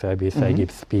Sunday service. I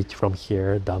give speech from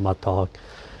here, Dharma talk,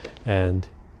 and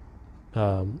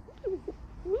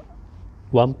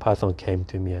one person came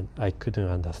to me and I couldn't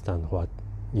understand what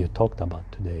you talked about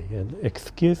today. And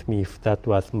excuse me if that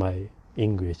was my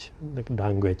English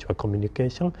language or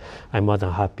communication. I'm more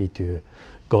than happy to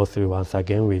go through once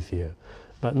again with you.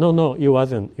 But no, it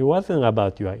wasn't. It wasn't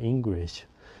about your English.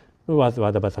 It was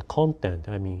about the content.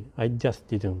 I mean, I just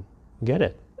didn't get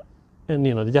it.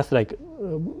 And just like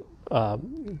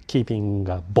keeping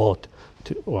a boat,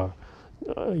 or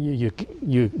you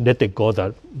let it go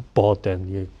the boat and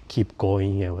you keep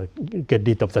going and get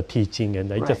rid of the teaching.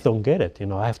 And I just don't get it.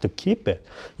 I have to keep it.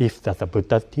 If that's a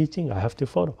Buddha's teaching, I have to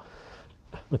follow.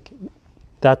 Okay,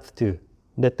 that's to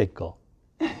let it go.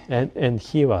 And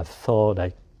he was so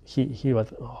like he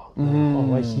was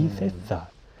why he said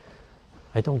that?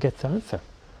 I don't get the answer.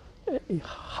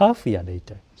 Half a year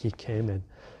later, he came and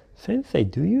Sensei,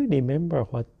 do you remember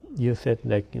what you said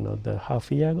the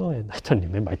half a year ago? And I don't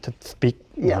remember. I speak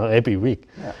every week.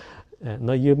 Yeah.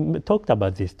 No, you talked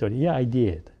about this story. Yeah, I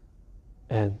did.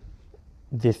 And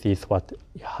this is what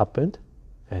happened.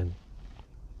 And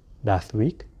last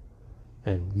week,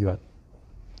 and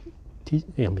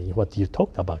what you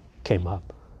talked about came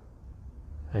up.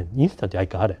 And instantly I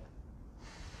got it.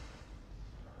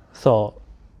 So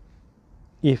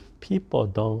if people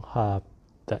don't have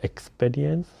the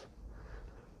experience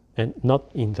and not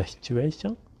in the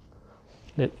situation,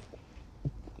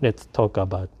 let's talk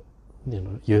about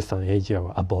euthanasia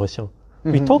or abortion.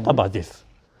 We talk about this.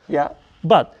 Yeah.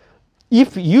 But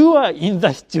if you are in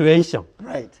the situation,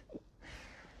 right,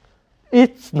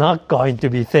 it's not going to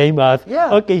be same as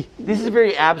okay. This is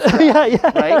very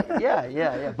abstract. Right?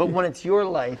 Yeah. But when it's your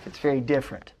life, it's very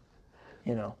different.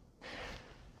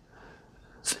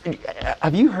 So,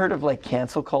 have you heard of like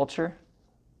cancel culture?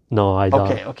 No, I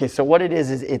don't. Okay. So what it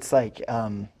is it's like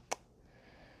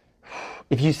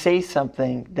if you say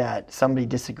something that somebody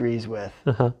disagrees with,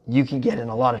 you can get in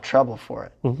a lot of trouble for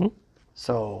it.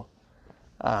 So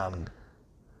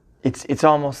it's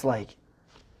almost like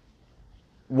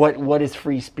what is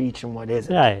free speech and what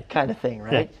isn't, kind of thing,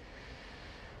 right?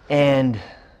 Yeah. And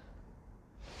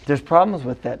there's problems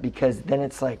with that because then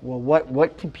it's like, well,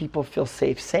 what can people feel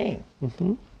safe saying?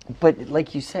 But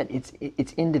like you said,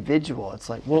 it's individual. It's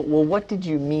like, well, what did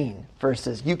you mean?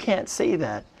 Versus, you can't say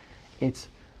that. It's,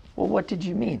 well, what did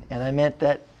you mean? And I meant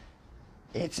that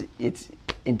it's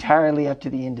entirely up to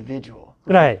the individual.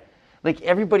 Right. Like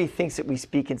everybody thinks that we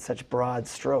speak in such broad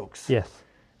strokes. Yes.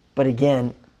 But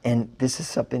again, and this is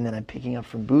something that I'm picking up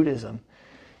from Buddhism,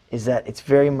 is that it's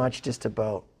very much just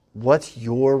about what's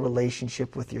your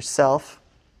relationship with yourself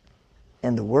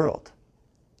and the world.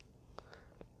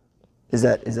 Is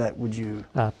that would you?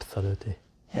 Absolutely.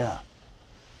 Yeah.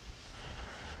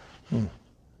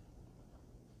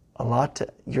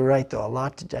 You're right though, a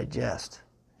lot to digest.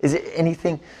 Is it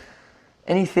anything,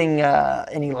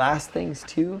 any last things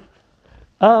too?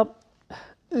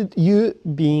 You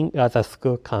being as a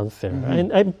school counselor,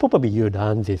 and probably you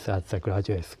learned this at the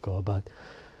graduate school, but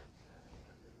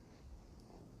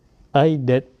I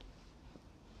let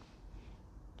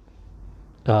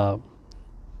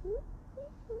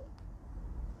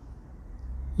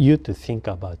you to think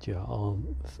about your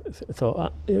own.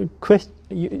 So,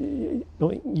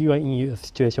 you are in your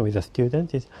situation with a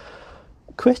student. Is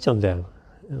question them.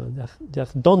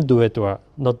 Just don't do it or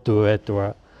not do it,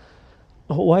 or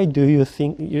why do you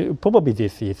think? Probably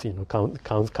this is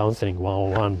counseling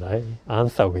 101, right?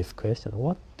 Answer with question.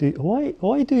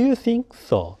 Why do you think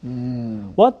so?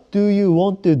 What do you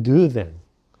want to do then?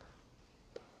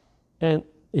 And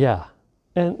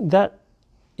that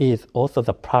is also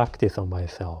the practice of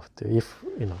myself.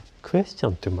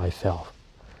 Question to myself.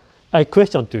 I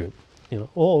question to,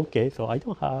 okay, so I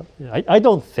don't have. I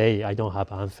don't say I don't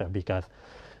have answer because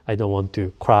I don't want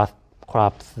to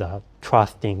collapse the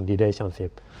trusting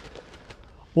relationship.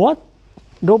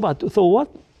 Robert? So what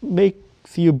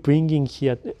makes you bringing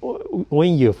here?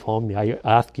 When you phone me, I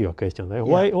ask you a question.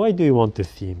 Right? Why do you want to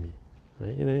see me?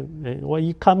 Right? And well,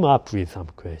 you come up with some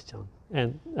question.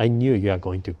 And I knew you are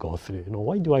going to go through.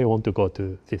 Why do I want to go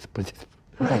to this Buddhist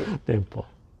temple?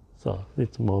 So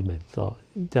this moment, so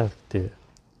just to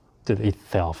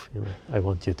itself, I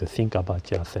want you to think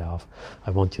about yourself.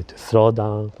 I want you to slow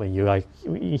down when you are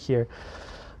here.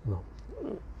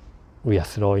 We are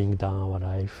slowing down our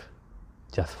life,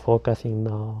 just focusing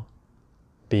now.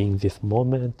 being this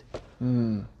moment.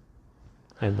 Mm.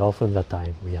 And often the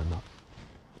time we are not.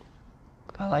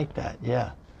 I like that,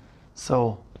 yeah.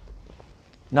 So,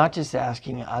 not just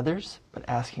asking others, but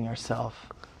asking ourselves,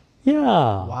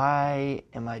 Yeah. why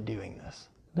am I doing this?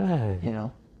 Right. You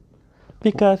know?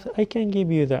 Because I can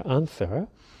give you the answer,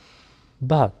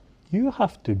 but you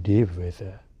have to live with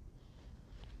it.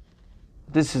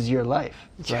 This is your life,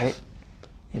 right?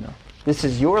 You know, this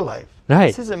is your life. Right.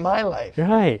 This isn't my life.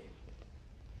 Right.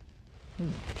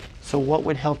 So what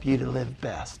would help you to live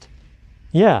best?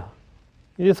 Yeah.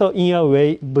 So in a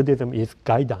way, Buddhism is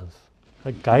guidance,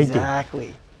 like guiding.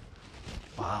 Exactly.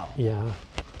 Wow. Yeah.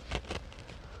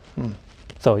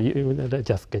 So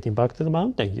just getting back to the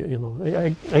mountain, you know,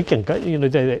 I can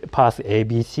the path A,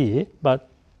 B, C, but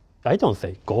I don't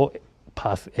say go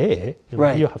path A. You know,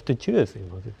 Right. You have to choose. You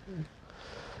know.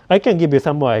 I can give you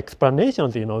some more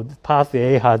explanations. You know, path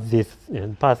A has this,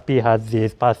 and path B has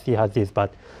this, path C has this, but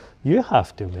you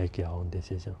have to make your own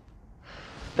decision.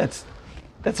 That's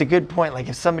a good point. Like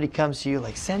if somebody comes to you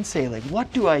like, Sensei, like what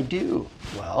do I do?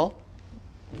 Well,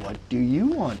 what do you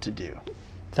want to do?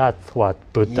 That's what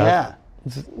Buddha,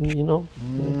 you know.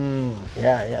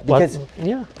 Yeah. Because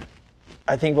Yeah.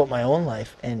 I think about my own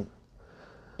life, and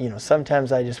you know,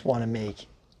 sometimes I just want to make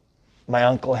my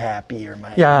uncle happy or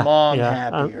my mom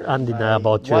happy or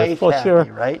undeniable my truth, wife for happy, sure.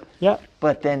 right? Yeah.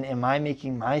 But then, am I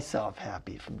making myself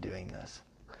happy from doing this?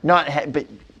 Not, but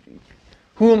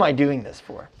who am I doing this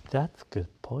for? That's a good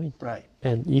point. Right.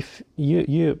 And if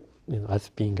you know, as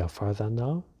being a father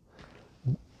now,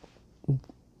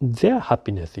 their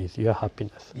happiness is your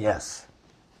happiness. Yes.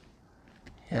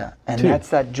 Yeah, and Two. that's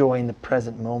that joy in the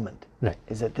present moment. Right.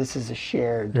 Is that this is a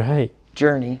shared Right.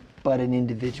 journey, but an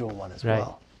individual one as Right.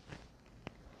 well.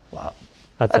 Wow.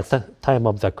 At the time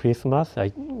of the Christmas,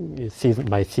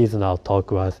 my seasonal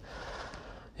talk was,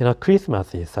 you know,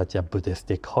 Christmas is such a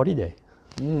Buddhistic holiday.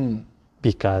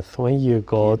 Because when you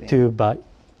go to buy,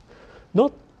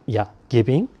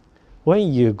 giving,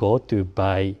 when you go to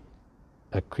buy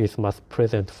a Christmas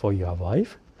present for your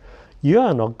wife, you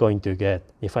are not going to get,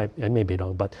 if I may be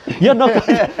wrong, but you're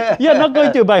not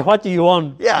going to buy what you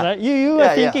want. Yeah. Right? You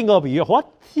are thinking of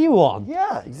what you want.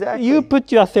 Yeah, exactly. You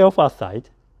put yourself aside.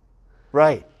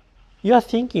 right. You are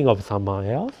thinking of someone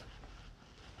else.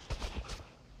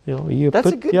 You know, you That's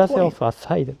a put good yourself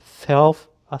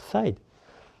aside.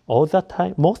 All the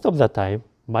time, most of the time,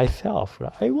 myself.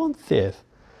 Right? I want this.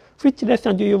 Which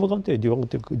restaurant do you want to? Do you want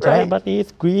to go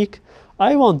Japanese, Greek?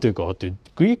 I want to go to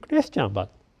Greek restaurant, but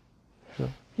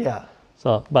Yeah.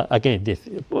 so. But again,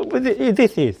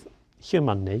 this is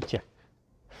human nature.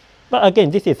 But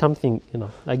again, this is something, you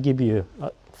know, I give you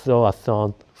throw a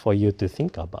thought for you to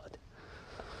think about.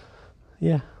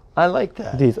 Yeah, I like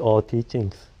that. these all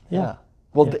teachings. Yeah.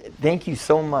 Well, thank you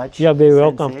so much. You're very Sensei,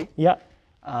 welcome. Yeah.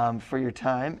 For your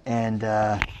time, and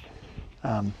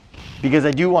because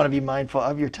I do want to be mindful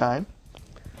of your time.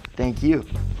 Thank you.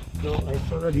 No, I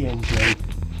thoroughly enjoyed.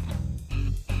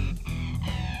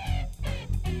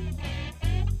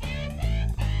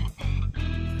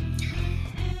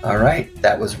 All right,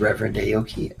 that was Reverend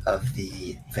Aoki of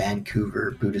the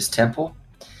Vancouver Buddhist Temple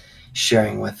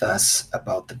sharing with us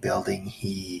about the building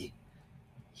he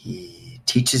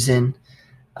teaches in,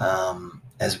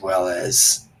 as well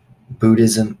as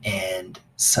Buddhism and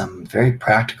some very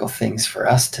practical things for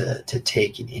us to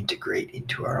take and integrate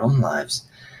into our own lives.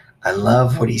 I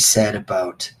love what he said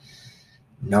about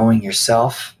knowing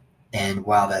yourself, and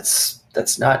while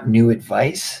that's not new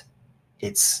advice,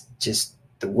 it's just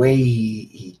the way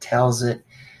he tells it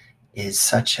is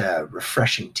such a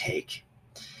refreshing take.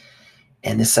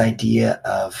 And this idea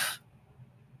of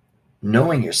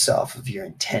knowing yourself, of your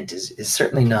intent, is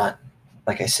certainly not,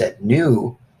 like I said,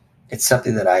 new. It's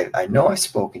something that I know I've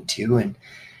spoken to,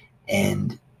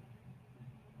 and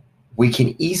we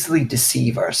can easily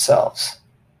deceive ourselves.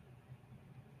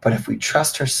 But if we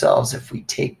trust ourselves, if we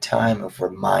take time, if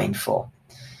we're mindful,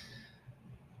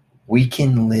 we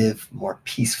can live more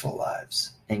peaceful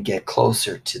lives and get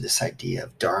closer to this idea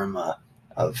of Dharma,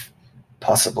 of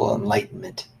possible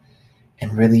enlightenment,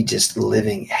 and really just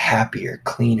living happier,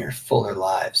 cleaner, fuller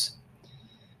lives.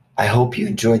 I hope you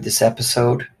enjoyed this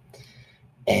episode,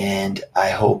 and I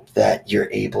hope that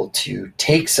you're able to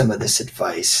take some of this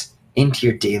advice into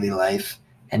your daily life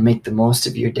and make the most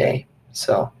of your day.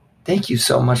 So thank you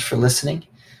so much for listening,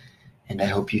 and I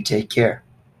hope you take care.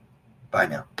 Bye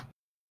now.